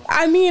though.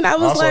 I mean, I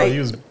was also, like, he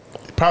was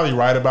probably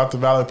right about the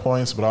valid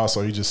points, but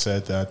also he just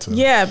said that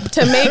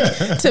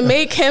to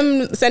make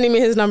him sending me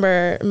his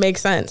number make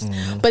sense.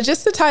 But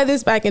just to tie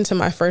this back into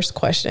my first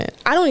question,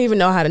 I don't even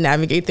know how to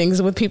navigate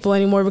things with people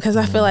anymore, because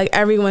I feel like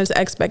everyone's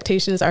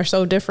expectations are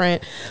so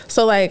different.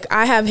 So like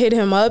I have hit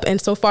him up,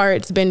 and so far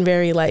it's been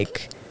very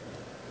like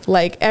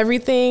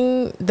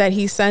everything that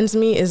he sends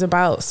me is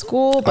about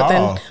school, but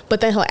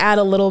then he'll add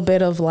a little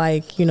bit of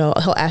like, he'll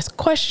ask a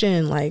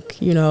question like,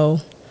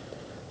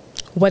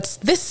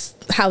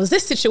 how's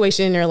this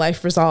situation in your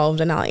life resolved?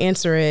 And I'll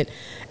answer it.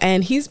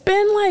 And he's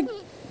been like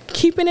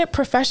keeping it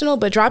professional,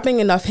 but dropping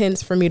enough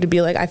hints for me to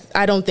be like,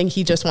 I don't think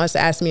he just wants to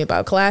ask me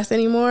about class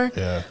anymore.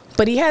 Yeah.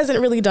 But he hasn't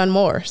really done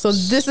more. So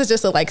this is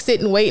just a like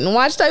sit and wait and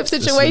watch type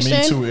situation.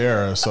 It's a Me Too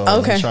era, so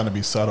he's trying to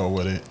be subtle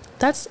with it.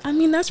 That's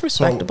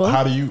respectable.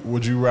 So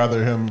would you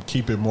rather him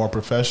keep it more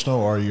professional,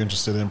 or are you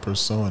interested in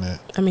pursuing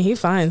it? I mean, he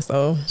fine,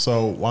 so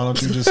why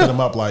don't you just hit him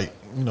up like,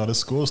 this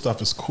school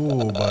stuff is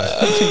cool, but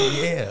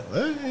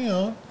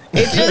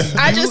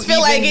I just feel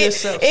like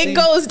it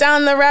goes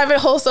down the rabbit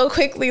hole so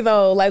quickly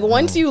though. Like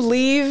once you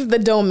leave the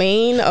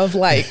domain of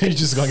like you're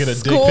just gonna get a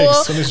school, dick pic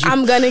as soon as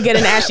I'm gonna get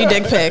an ashy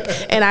dick pic,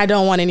 and I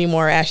don't want any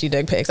more ashy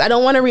dick pics. I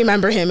don't want to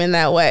remember him in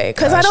that way,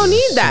 because I don't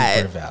need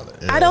that.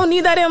 Yeah. I don't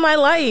need that in my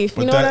life.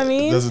 You know what I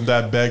mean? Doesn't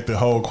that beg the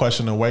whole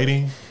question of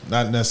waiting?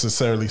 Not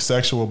necessarily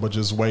sexual, but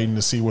just waiting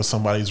to see what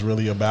somebody's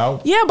really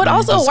about. Yeah, but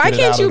also, why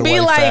can't you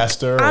be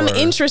like, I'm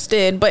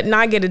interested, but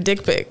not get a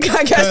dick pic?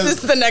 I guess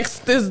this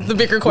is the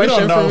bigger question for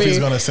me. We don't know if he's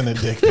going to send a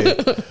dick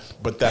pic,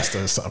 but that's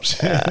the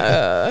assumption.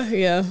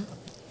 Yeah.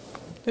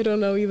 I don't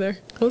know either.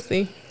 We'll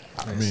see.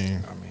 I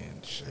mean,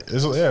 shit.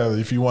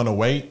 If you want to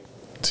wait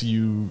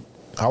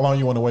how long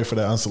you want to wait for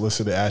that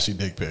unsolicited ashy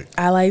dick pic?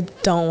 I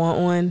don't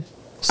want one.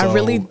 So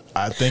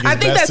I think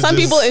that some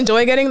people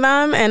enjoy getting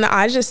them, and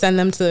I just send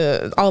them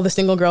to all the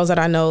single girls that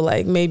I know.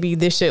 Like maybe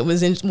this shit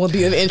will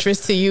be of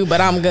interest to you,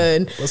 but I'm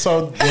good.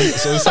 So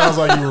it sounds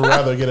like you would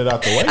rather get it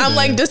out the way. I'm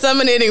like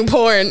disseminating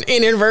porn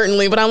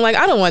inadvertently, but I'm like,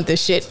 I don't want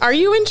this shit. Are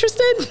you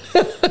interested?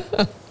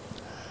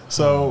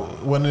 So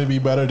wouldn't it be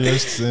better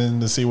just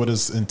to see what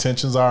his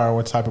intentions are or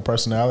what type of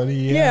personality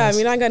he Yeah, has? I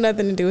mean, I got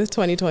nothing to do with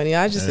 2020.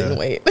 I just didn't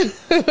wait.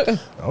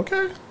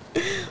 Okay.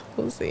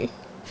 We'll see.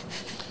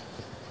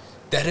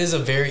 That is a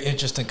very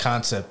interesting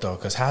concept, though,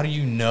 because how do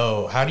you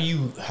know? How do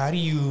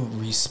you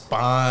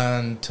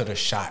respond to the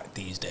shot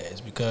these days?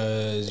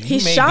 Because He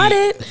shot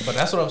it. But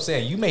that's what I'm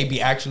saying. You may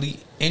be actually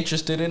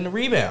interested in the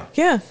rebound.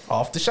 Yeah.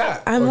 Off the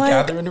shot. I'm or like,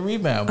 gathering the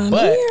rebound. I'm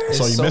But here. it's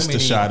So you missed many,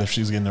 the shot if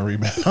she's getting the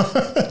rebound.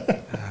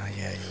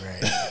 Yeah, you're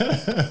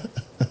right.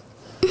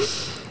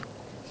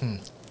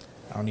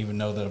 I don't even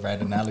know the right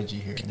analogy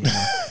here anymore.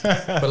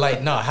 But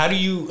like, no, how do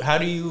you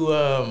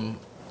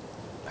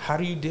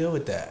deal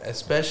with that?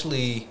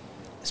 Especially,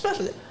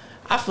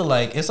 I feel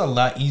like it's a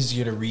lot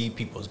easier to read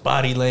people's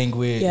body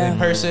language. Yeah. In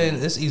person,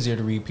 it's easier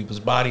to read people's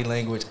body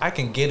language. I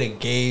can get a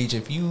gauge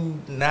if you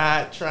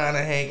not trying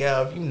to hang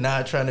out, if you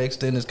not trying to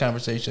extend this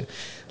conversation.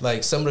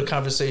 Like some of the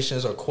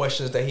conversations or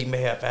questions that he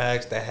may have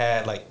asked that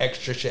had like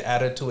extra shit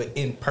added to it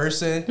in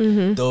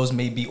person, those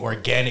may be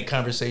organic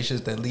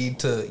conversations that lead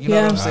to, you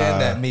know what I'm saying?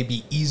 That may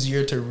be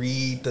easier to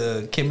read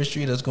the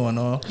chemistry that's going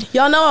on.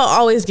 Y'all know I'll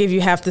always give you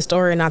half the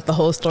story, not the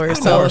whole story.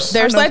 So course.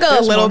 there's I know. like a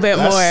There's little one. bit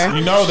more.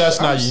 You know that's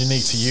not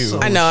unique to you.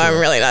 I know, I'm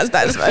really not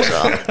that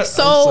special.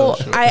 so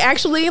sure. I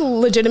actually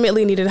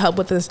legitimately needed help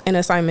with an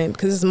assignment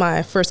because this is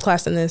my first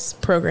class in this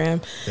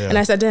program. Yeah. And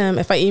I said to him,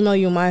 if I email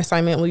you my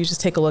assignment, will you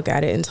just take a look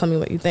at it and tell me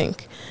what you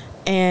think?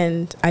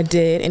 And I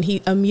did. And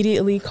he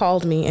immediately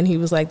called me and he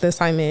was like, the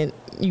assignment,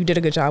 you did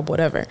a good job,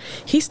 whatever.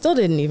 He still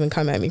didn't even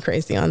come at me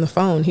crazy on the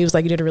phone. He was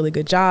like, you did a really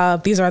good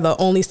job. These are the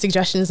only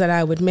suggestions that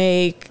I would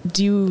make.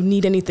 Do you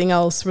need anything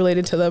else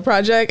related to the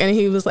project? And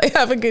he was like,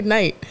 have a good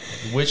night.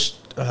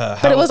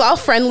 But it was all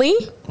friendly.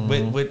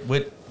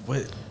 What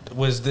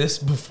was this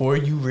before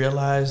you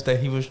realized that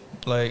he was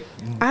like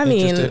I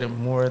mean, interested in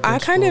more than I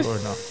kind of school,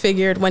 or no?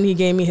 figured when he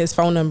gave me his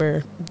phone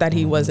number that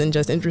he wasn't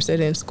just interested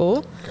in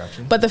school.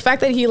 Gotcha. But the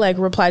fact that he like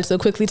replied so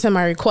quickly to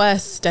my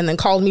request and then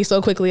called me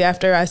so quickly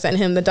after I sent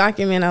him the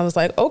document, I was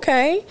like,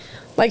 okay,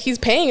 like he's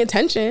paying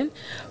attention.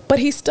 But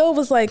he still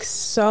was like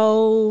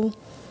so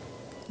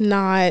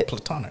not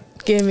Platonic.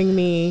 giving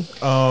me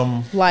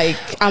like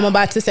I'm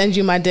about to send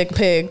you my dick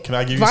pic. Can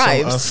I give you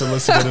vibes. some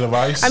unsolicited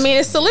advice? I mean,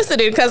 it's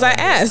solicited because I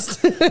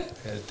asked.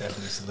 It's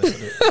definitely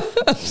solicited.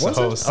 Was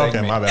it?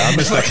 Okay, my bad. I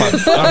missed that part.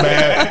 My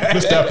bad.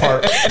 Missed that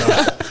part.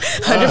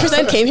 No.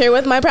 100% came here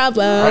with my I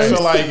problems.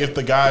 feel like if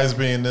the guy is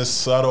being this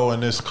subtle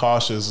and this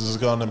cautious, it's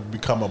going to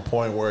become a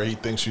point where he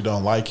thinks you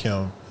don't like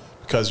him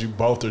because you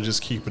both are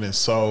just keeping it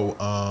so,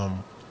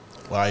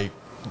 like,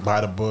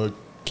 by the book,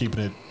 keeping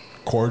it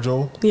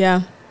cordial.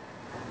 Yeah,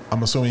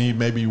 I'm assuming he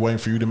may be waiting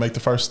for you to make the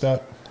first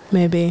step.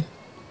 maybe.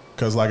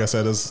 Because, like I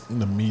said, it's in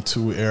the Me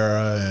Too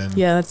era. And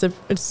Yeah,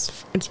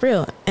 it's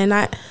real. And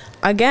I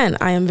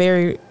am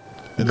very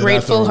then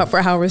grateful after-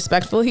 for how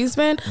respectful he's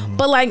been.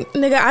 But like,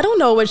 nigga, I don't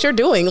know what you're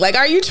doing. Like,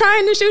 are you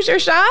trying to shoot your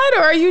shot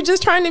or are you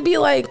just trying to be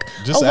like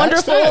Just a ask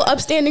wonderful, that.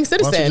 upstanding Why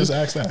don't you citizen?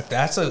 just ask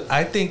that?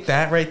 I think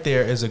that right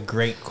there is a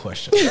great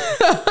question.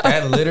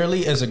 That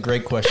literally is a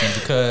great question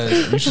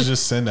because You should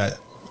just send that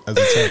as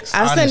a text.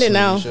 I'll send it honestly,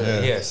 now. you should.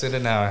 Yeah. Yeah, send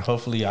it now, and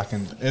hopefully I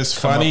can. It's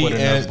come up funny with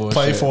enough and bullshit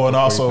playful, and before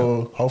you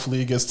also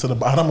hopefully it gets to the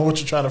bottom of what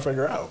you're trying to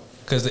figure out.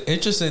 Because the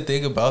interesting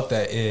thing about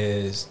that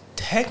is,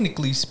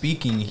 technically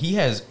speaking, he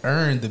has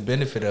earned the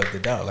benefit of the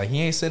doubt. Like,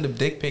 he ain't sent a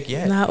dick pic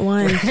yet. Not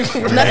one.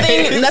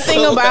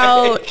 Nothing So,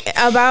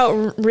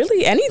 about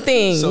really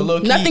anything. So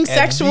low-key, Nothing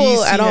sexual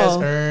least at he all.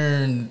 has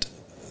earned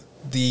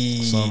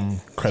Some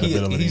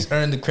credibility. He's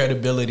earned the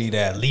credibility to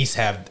at least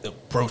have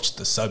broached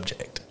the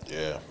subject.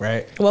 Yeah.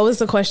 Right? What was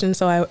the question?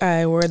 So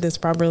I word this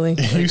properly.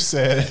 You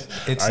said,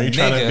 It's are you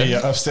trying to nigga. be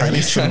an Are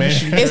upstanding you trying to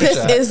cement?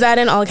 shoot Is that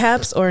in all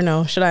caps or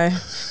no? Should I?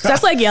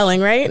 That's like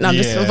yelling, right? No, I'm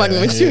just Yeah, fucking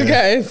with you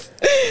guys.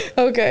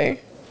 Okay.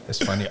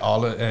 It's funny.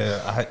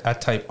 I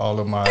type all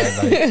of my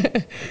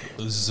like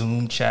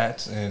Zoom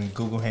chats and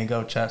Google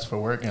Hangout chats for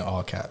work in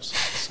all caps,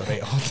 so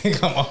they all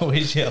think I'm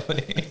always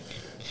yelling.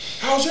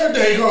 How's your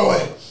day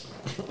going?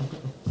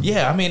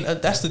 Yeah, I mean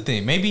that's the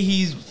thing. Maybe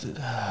he's.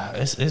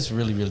 It's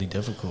really really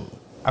difficult.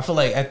 I feel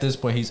like at this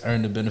point he's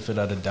earned the benefit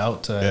of the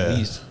doubt to at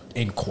least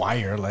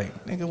inquire.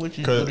 Like, nigga, what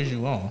is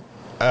you on?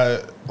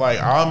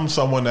 Like, I'm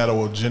someone that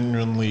will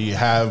genuinely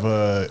have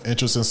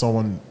interest in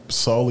someone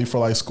solely for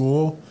like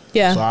school.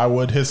 Yeah. So I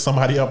would hit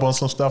somebody up on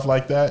some stuff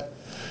like that.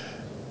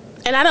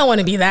 And I don't want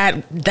to be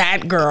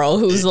that girl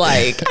who's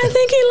like, I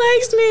think he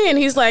likes me, and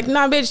he's like,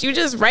 nah, bitch, you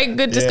just write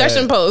good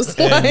discussion posts.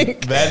 And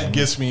Like, that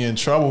gets me in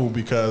trouble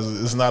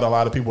because it's not a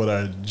lot of people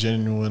that are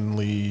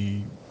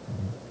genuinely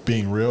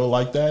being real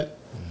like that.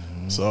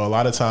 So a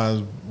lot of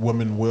times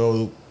women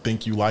will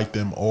think you like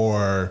them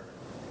or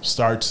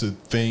start to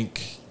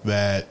think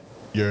that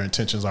your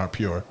intentions aren't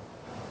pure.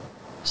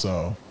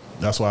 So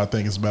that's why I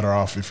think it's better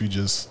off if you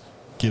just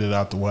get it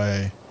out the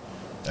way.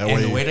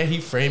 And the way that he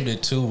framed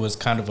it too was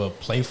kind of a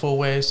playful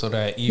way, so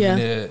that even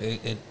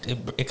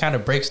it kind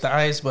of breaks the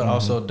ice, but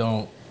also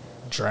don't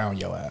drown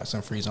your ass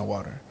in freezing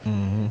water.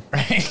 Mm-hmm.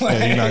 Right?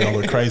 Yeah, you're not gonna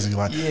look crazy.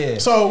 Like, Yeah.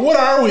 So what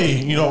are we?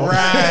 You know,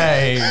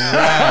 Right.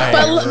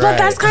 But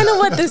that's kind of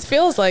what this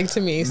feels like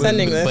to me,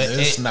 sending this. but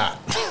it's not.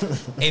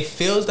 It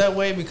feels that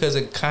way because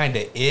it kind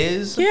of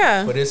is.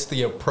 Yeah. But it's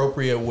the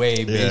appropriate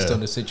way based Yeah. on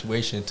the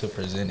situation to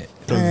present it.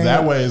 Because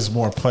that way is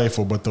more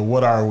playful, but the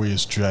what are we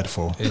is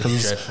dreadful. It's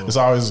 'Cause dreadful. It's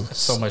always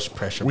So much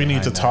pressure. we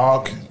need to behind that.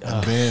 talk,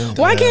 and then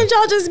Why can't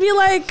y'all just be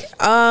like,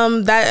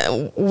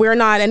 that we're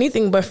not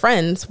anything but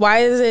friends? Why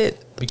is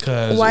it?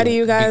 Because Why do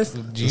you guys-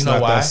 Do you It's know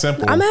not why? that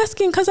simple. I'm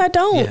asking because I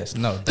don't. Yes.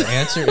 No. The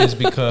answer is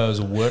because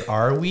what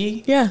are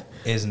we? Yeah.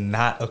 Is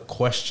not a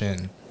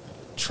question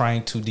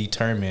trying to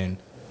determine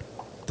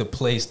the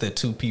place that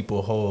two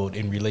people hold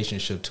in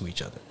relationship to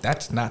each other.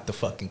 That's not the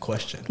fucking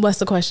question. What's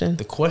the question?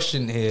 The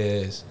question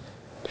is,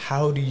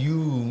 how do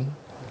you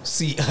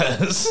see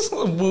us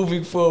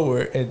moving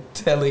forward and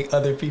telling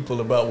other people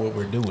about what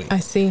we're doing? I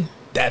see.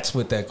 That's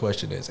what that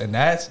question is. And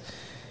that's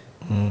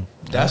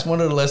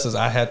one of the lessons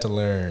I had to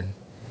learn,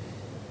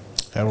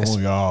 Haven't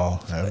we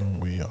all?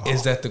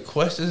 is that the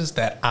questions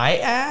that I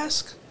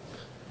ask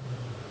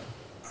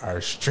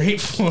are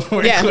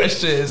straightforward Yeah.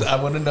 questions. I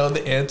want to know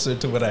the answer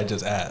to what I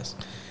just asked.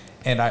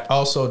 And I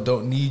also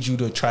don't need you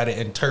to try to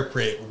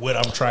interpret what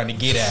I'm trying to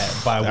get at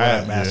by what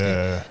I'm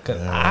asking.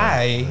 Because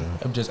I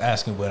am just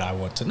asking what I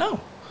want to know.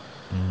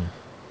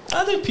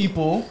 Other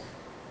people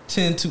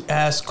tend to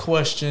ask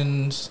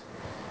questions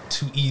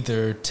to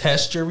either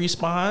test your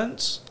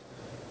response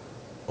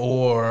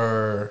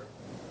or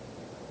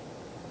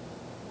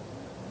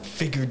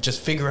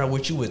figure out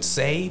what you would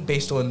say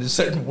based on this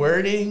certain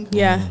wording.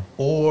 Yeah.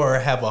 Or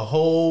have a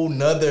whole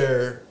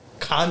nother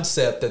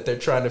concept that they're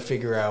trying to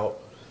figure out,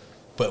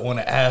 but want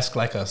to ask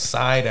like a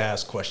side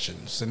ass question,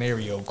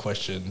 scenario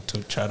question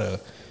to try to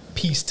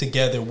piece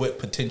together what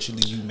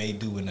potentially you may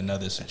do in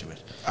another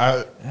situation.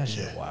 That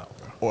shit wild,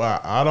 bro.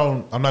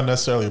 Well, I'm not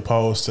necessarily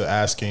opposed to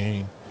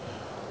asking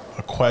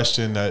a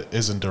question that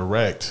isn't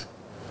direct,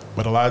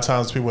 but a lot of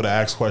times people that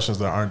ask questions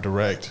that aren't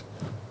direct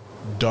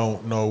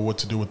don't know what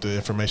to do with the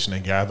information they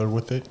gather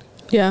with it.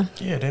 Yeah.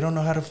 Yeah, they don't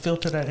know how to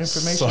filter that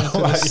information. So, into the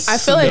like, I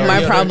feel like my scenario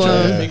they're trying to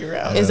problem figure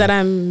out. is that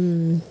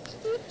I'm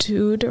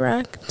too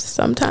direct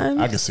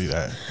sometimes. I can see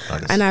that.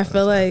 And I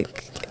feel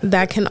like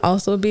that can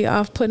also be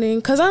off-putting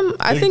because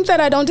I think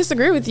that I don't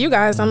disagree with you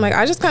guys. I'm like,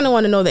 I just kind of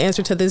want to know the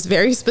answer to this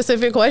very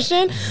specific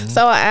question.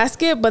 So I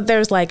ask it, but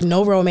there's like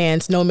no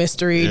romance, no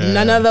mystery,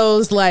 none of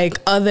those like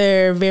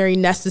other very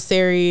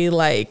necessary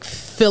like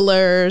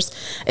fillers.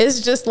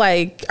 It's just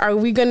like, are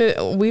we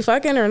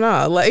fucking or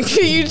not? Like,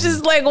 you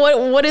just like,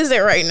 what is it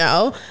right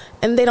now?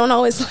 And they don't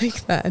always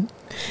like that.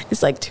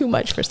 It's like too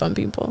much for some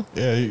people.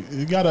 Yeah,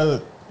 you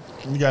gotta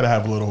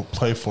have a little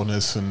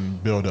playfulness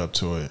and build up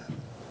to it,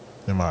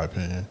 in my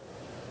opinion.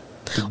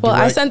 Well,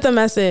 I sent the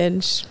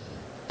message,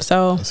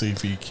 so let's see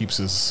if he keeps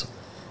his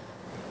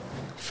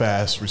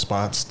fast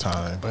response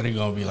time. But he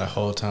gonna be like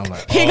whole time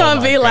like he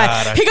gonna be like,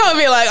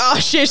 oh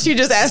shit, she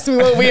just asked me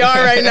what we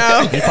are right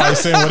now. He probably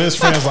sitting with his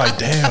friends like,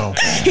 damn.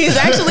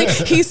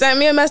 He sent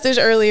me a message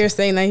earlier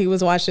saying that he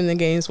was watching the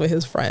games with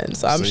his friends.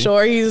 So I'm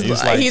sure he's in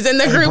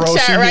the hey, group bro,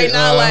 chat right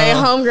now. Like,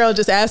 homegirl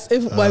just asked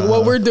if like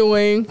what we're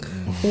doing,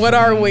 what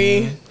are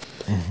we?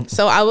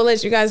 So I will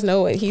let you guys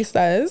know what he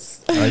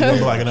says. You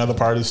remember like another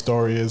part of the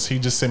story is he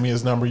just sent me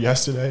his number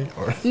yesterday,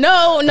 or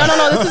No.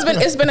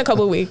 It's been a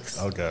couple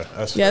weeks. okay,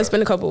 that's Yeah, it's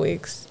been a couple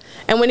weeks.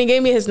 And when he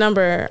gave me his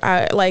number,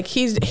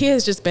 he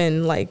has just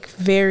been like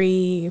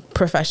very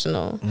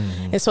professional.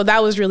 And so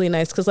that was really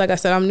nice because like I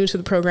said, I'm new to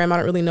the program. I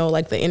don't really know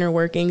like the inner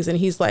workings, and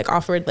he's like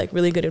offered like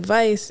really good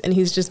advice, and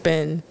he's just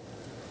been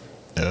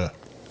a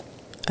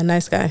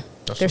nice guy.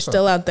 They're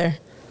still out there.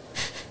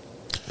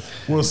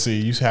 We'll see.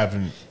 You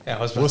haven't. Yeah,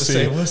 I was about to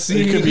say, we'll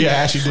see. It could be an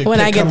ashy dick When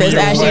pic I get coming this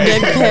your ashy way.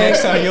 dick pic.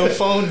 Next time your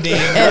phone ding.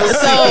 So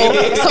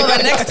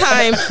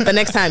the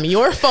next time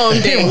your phone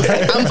dings,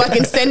 I'm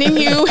fucking sending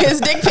you his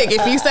dick pic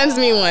if he sends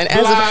me one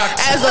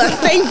as a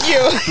thank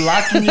you.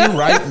 Blocking you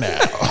right now.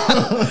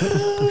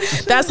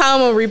 That's how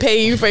I'm gonna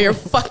repay you for your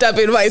fucked up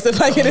advice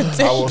if I get a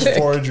dick I will pic.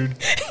 forward you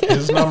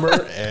his number,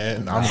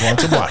 and I'm going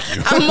to block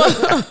you for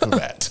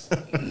that.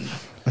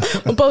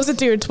 I'll post it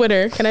to your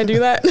Twitter. Can I do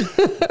that?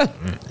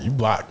 You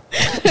block.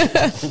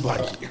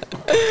 Block you.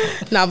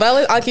 No,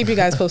 but I'll keep you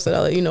guys posted.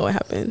 I'll let you know what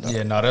happens.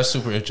 Yeah, no, that's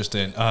super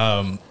interesting.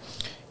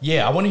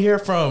 Yeah, I want to hear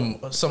from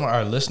some of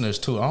our listeners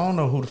too. I don't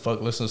know who the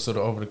fuck listens to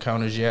the Over the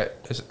Counters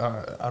yet.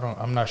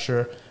 I'm not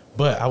sure,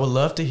 but I would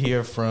love to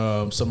hear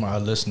from some of our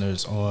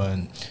listeners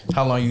on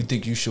how long you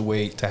think you should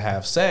wait to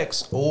have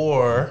sex,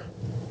 or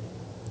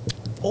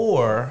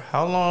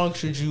how long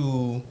should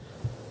you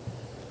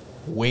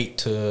wait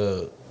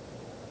to.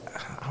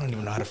 I don't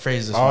even know how to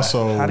phrase this.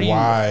 Also,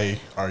 why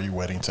are you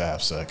waiting to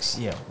have sex?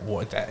 Yeah,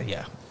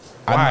 yeah.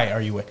 Why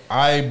are you waiting?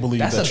 I believe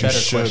That's that a you better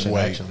should question,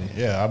 wait. actually.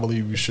 Yeah, I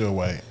believe you should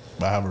wait,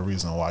 but I have a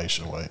reason why you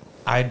should wait.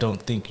 I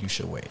don't think you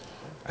should wait.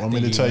 Want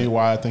me to tell you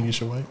why I think you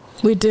should wait?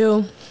 We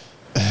do.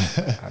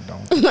 I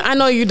don't. I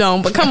know you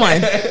don't, but come on.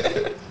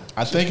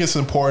 I think it's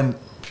important.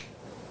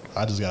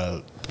 I just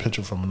gotta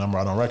picture from a number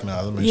I don't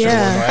recognize. Make Yeah. sure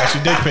it wasn't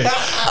actually dick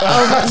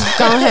pic.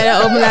 Go ahead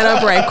and open that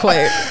up right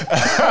quick.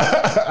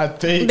 I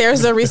think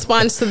There's a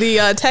response to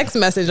the text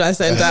message I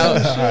sent out.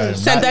 am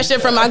Sent not- that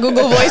shit from my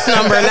Google Voice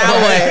number.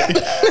 Now what?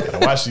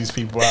 Gotta watch these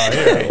people out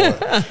here.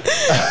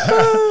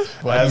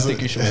 Why do you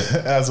think you should wait?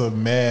 As a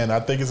man, I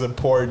think it's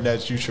important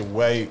that you should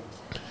wait.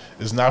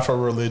 It's not for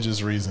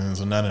religious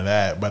reasons or none of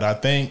that, but I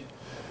think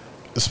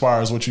as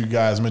far as what you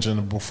guys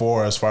mentioned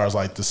before, as far as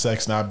like the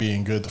sex not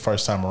being good the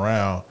first time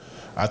around,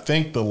 I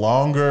think the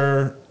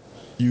longer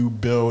you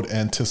build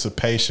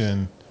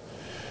anticipation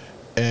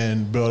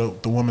and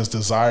build the woman's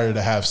desire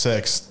to have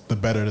sex, the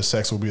better the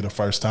sex will be the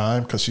first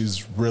time, because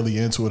she's really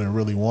into it and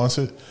really wants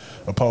it,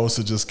 opposed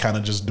to just kind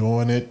of just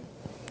doing it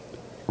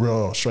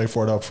real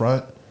straightforward up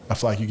front. I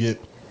feel like you get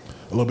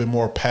a little bit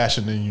more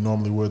passion than you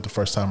normally would the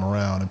first time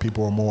around, and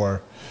people are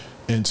more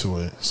into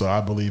it. So I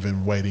believe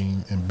in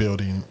waiting and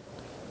building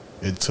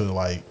it to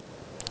like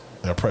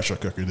a pressure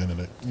cooker than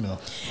it, you know.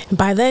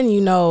 By then,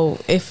 you know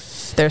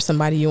if there's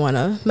somebody you want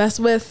to mess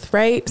with,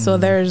 right? So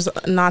there's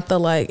not the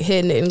like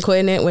hitting it and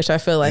quitting it, which I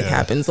feel like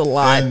happens a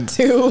lot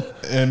too.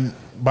 And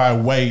by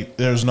wait,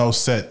 there's no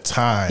set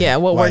time. Yeah,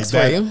 what like works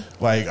for you?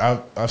 Like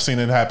I've seen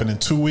it happen in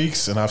 2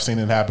 weeks, and I've seen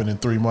it happen in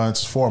 3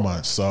 months, 4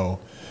 months. So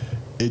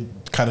it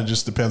kind of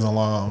just depends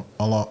on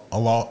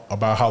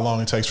about how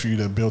long it takes for you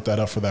to build that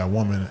up for that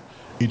woman.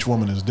 Each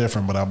woman is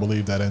different, but I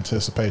believe that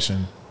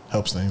anticipation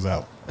helps things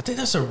out. I think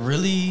that's a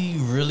really,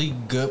 really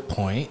good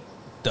point.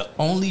 The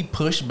only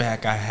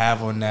pushback I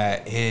have on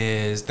that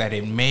is that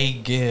it may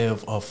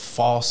give a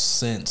false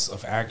sense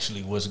of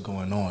actually what's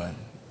going on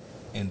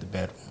in the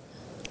bedroom.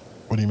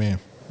 What do you mean?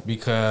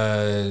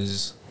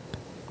 Because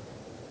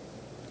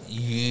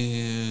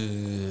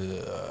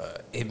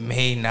it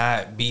may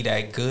not be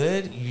that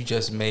good. You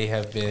just may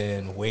have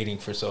been waiting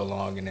for so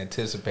long and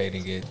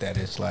anticipating it that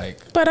it's like.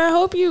 But I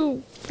hope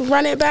you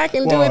run it back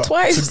and do it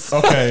twice.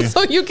 Okay.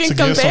 So you can To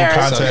give some compare.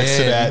 context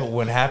to that.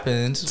 What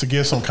happens? To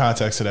give some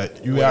context to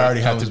that, you When it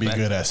already have to comes be back.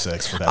 good at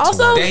sex for that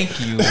Also- to work. Thank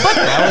you.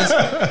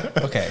 That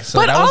was okay. So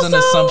But that was an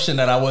also- assumption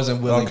that I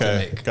wasn't willing to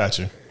Okay, make. got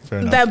you. Fair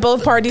enough. That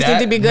both parties That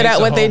need to be good makes at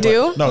a what they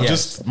whole do. No, Yes.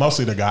 just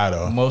mostly the guy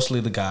though. Mostly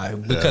the guy,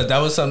 because that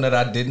was something that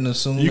I didn't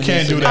assume. You when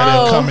can't said do that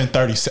Oh. and come in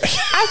 30 seconds.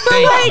 I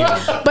feel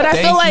like, but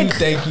I feel like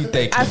thank you.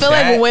 I feel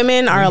That like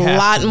women are a we have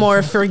lot to- more we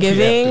have to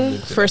forgiving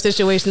get to for that.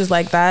 situations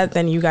like that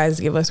than you guys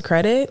give us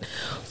credit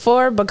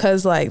for,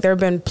 because like there have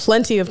been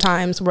plenty of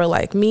times where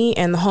like me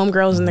and the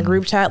homegirls in the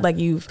group chat, like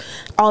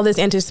all this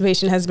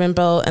anticipation has been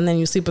built, and then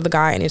you sleep with a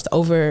guy and it's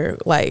over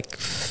like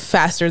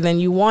faster than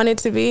you want it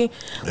to be,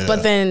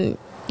 but then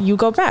you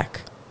go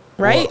back.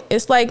 Right? Well,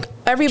 it's like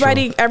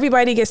everybody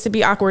gets to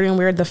be awkward and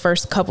weird the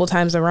first couple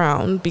times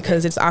around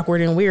because it's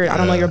awkward and weird. I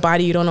don't know your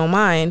body, you don't know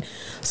mine.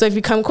 So if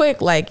you come quick,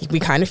 like we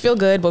kind of feel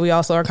good, but we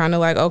also are kind of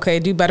like, okay,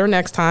 do better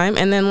next time.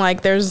 And then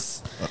like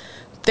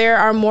there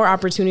are more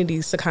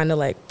opportunities to kind of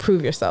like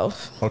prove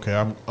yourself. Okay,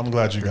 I'm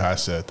glad you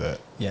guys said that.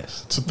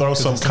 Yes. To throw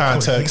some it's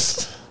important.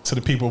 context to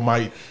the people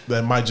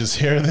that might just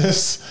hear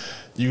this,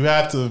 you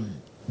have to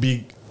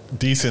be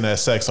decent at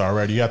sex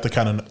already. You have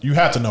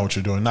to know what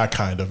you're doing. Not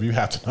kind of. You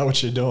have to know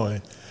what you're doing.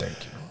 Thank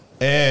you.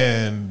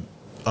 And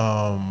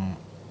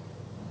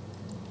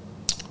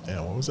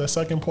what was that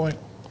second point?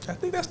 I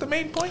think that's the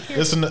main point here.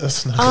 It's not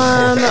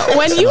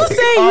When you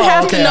say you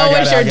have to okay, know I got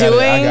what it, you're I got it,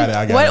 doing,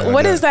 I got it.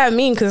 what does that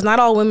mean? Because not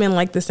all women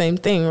like the same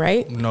thing,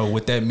 right? No,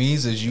 what that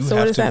means is you So what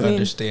have does to that mean?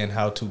 understand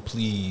how to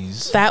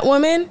please Fat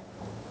women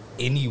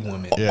any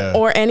woman. Yeah.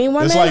 or any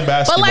woman. It's like But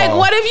basketball. like,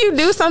 what if you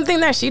do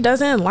something that she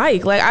doesn't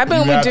like? Like I've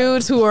been You with got-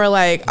 dudes who are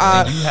like,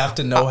 And you have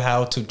to know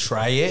how to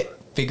try it,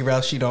 figure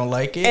out she don't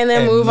like it, And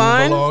then move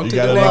on? along You to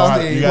gotta the know next how-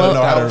 thing you gotta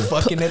know how without to-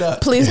 fucking it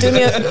up. please do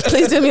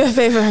me a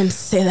favor and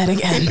say that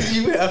again.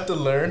 You have to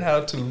learn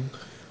how to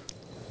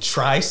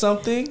try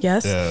something.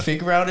 Yes. Yeah.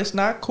 Figure out it's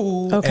not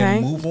cool Okay.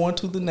 and move on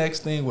to the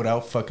next thing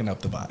without fucking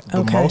up the vibe. The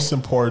Okay. most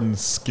important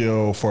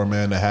skill for a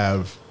man to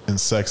have in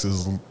sex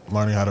is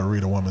learning how to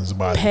read a woman's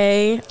body.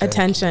 Pay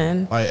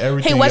attention. Like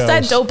everything Hey, what's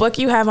that else, dope book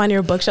you have on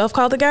your bookshelf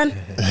called again?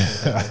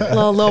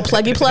 little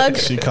pluggy plug.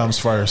 She comes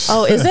first.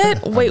 Oh, is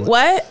it? Wait,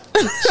 what?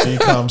 She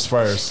comes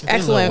first. Lil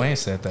Excellent. Wayne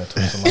said that to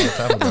us a long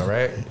time ago,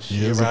 right?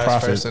 He is a rise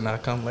prophet. first and I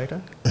come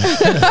later.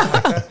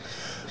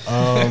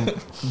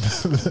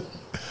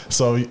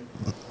 So,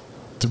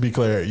 to be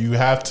clear, you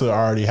have to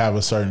already have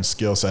a certain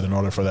skill set in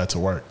order for that to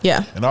work.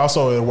 Yeah. And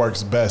also, it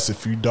works best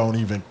if you don't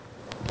even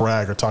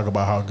brag or talk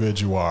about how good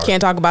you are.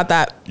 Can't talk about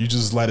that. You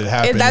just let it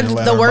happen. That's and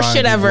let the her worst mind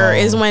shit be ever blown.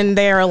 is when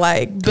they're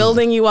like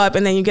building you up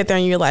and then you get there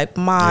and you're like,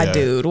 Yeah.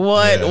 dude,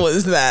 what Yeah.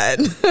 was that?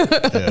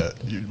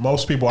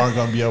 Most people aren't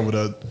going to be able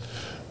to.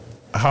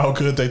 How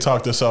good they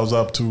talk themselves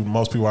up to,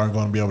 most people aren't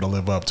going to be able to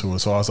live up to it.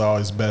 So it's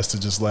always best to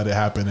just let it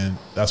happen, and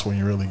that's when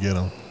you really get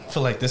them. I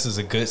feel like this is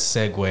a good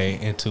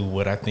segue into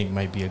what I think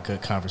might be a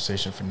good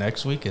conversation for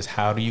next week is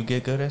how do you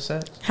get good at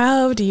sex?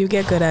 How do you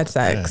get good at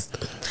sex?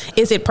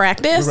 Is it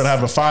practice? We're going to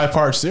have a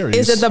 5-part series.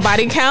 Is it the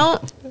body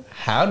count?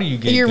 How do you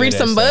get You good read at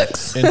some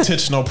sex? books?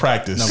 Intentional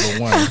practice.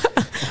 Number one.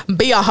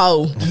 Be a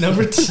hoe.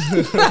 Number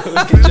two.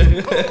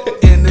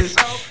 in this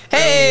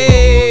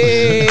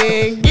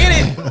Hey, get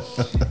it.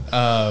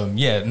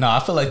 I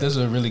feel like this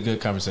is a really good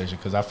conversation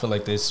because I feel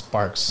like this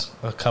sparks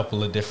a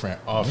couple of different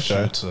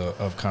offshoots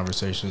of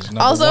conversations.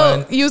 Number Also,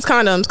 one, use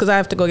condoms because I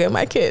have to go get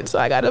my kids, so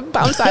I gotta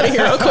bounce out of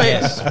here real quick.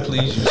 yes,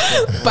 please use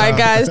them. Bye,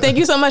 guys. Thank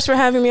you so much for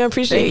having me. I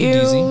appreciate Thank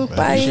you, you. DZ.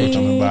 Bye. Appreciate you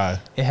coming by.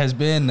 It has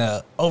been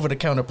Over the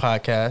Counter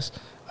podcast,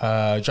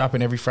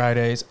 dropping every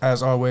Fridays.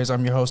 As always,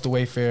 I'm your host, The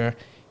Wayfarer,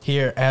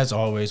 here as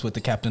always with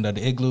the captain of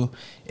the Igloo.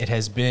 It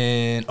has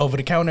been Over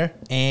the Counter,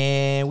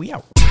 and we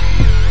out.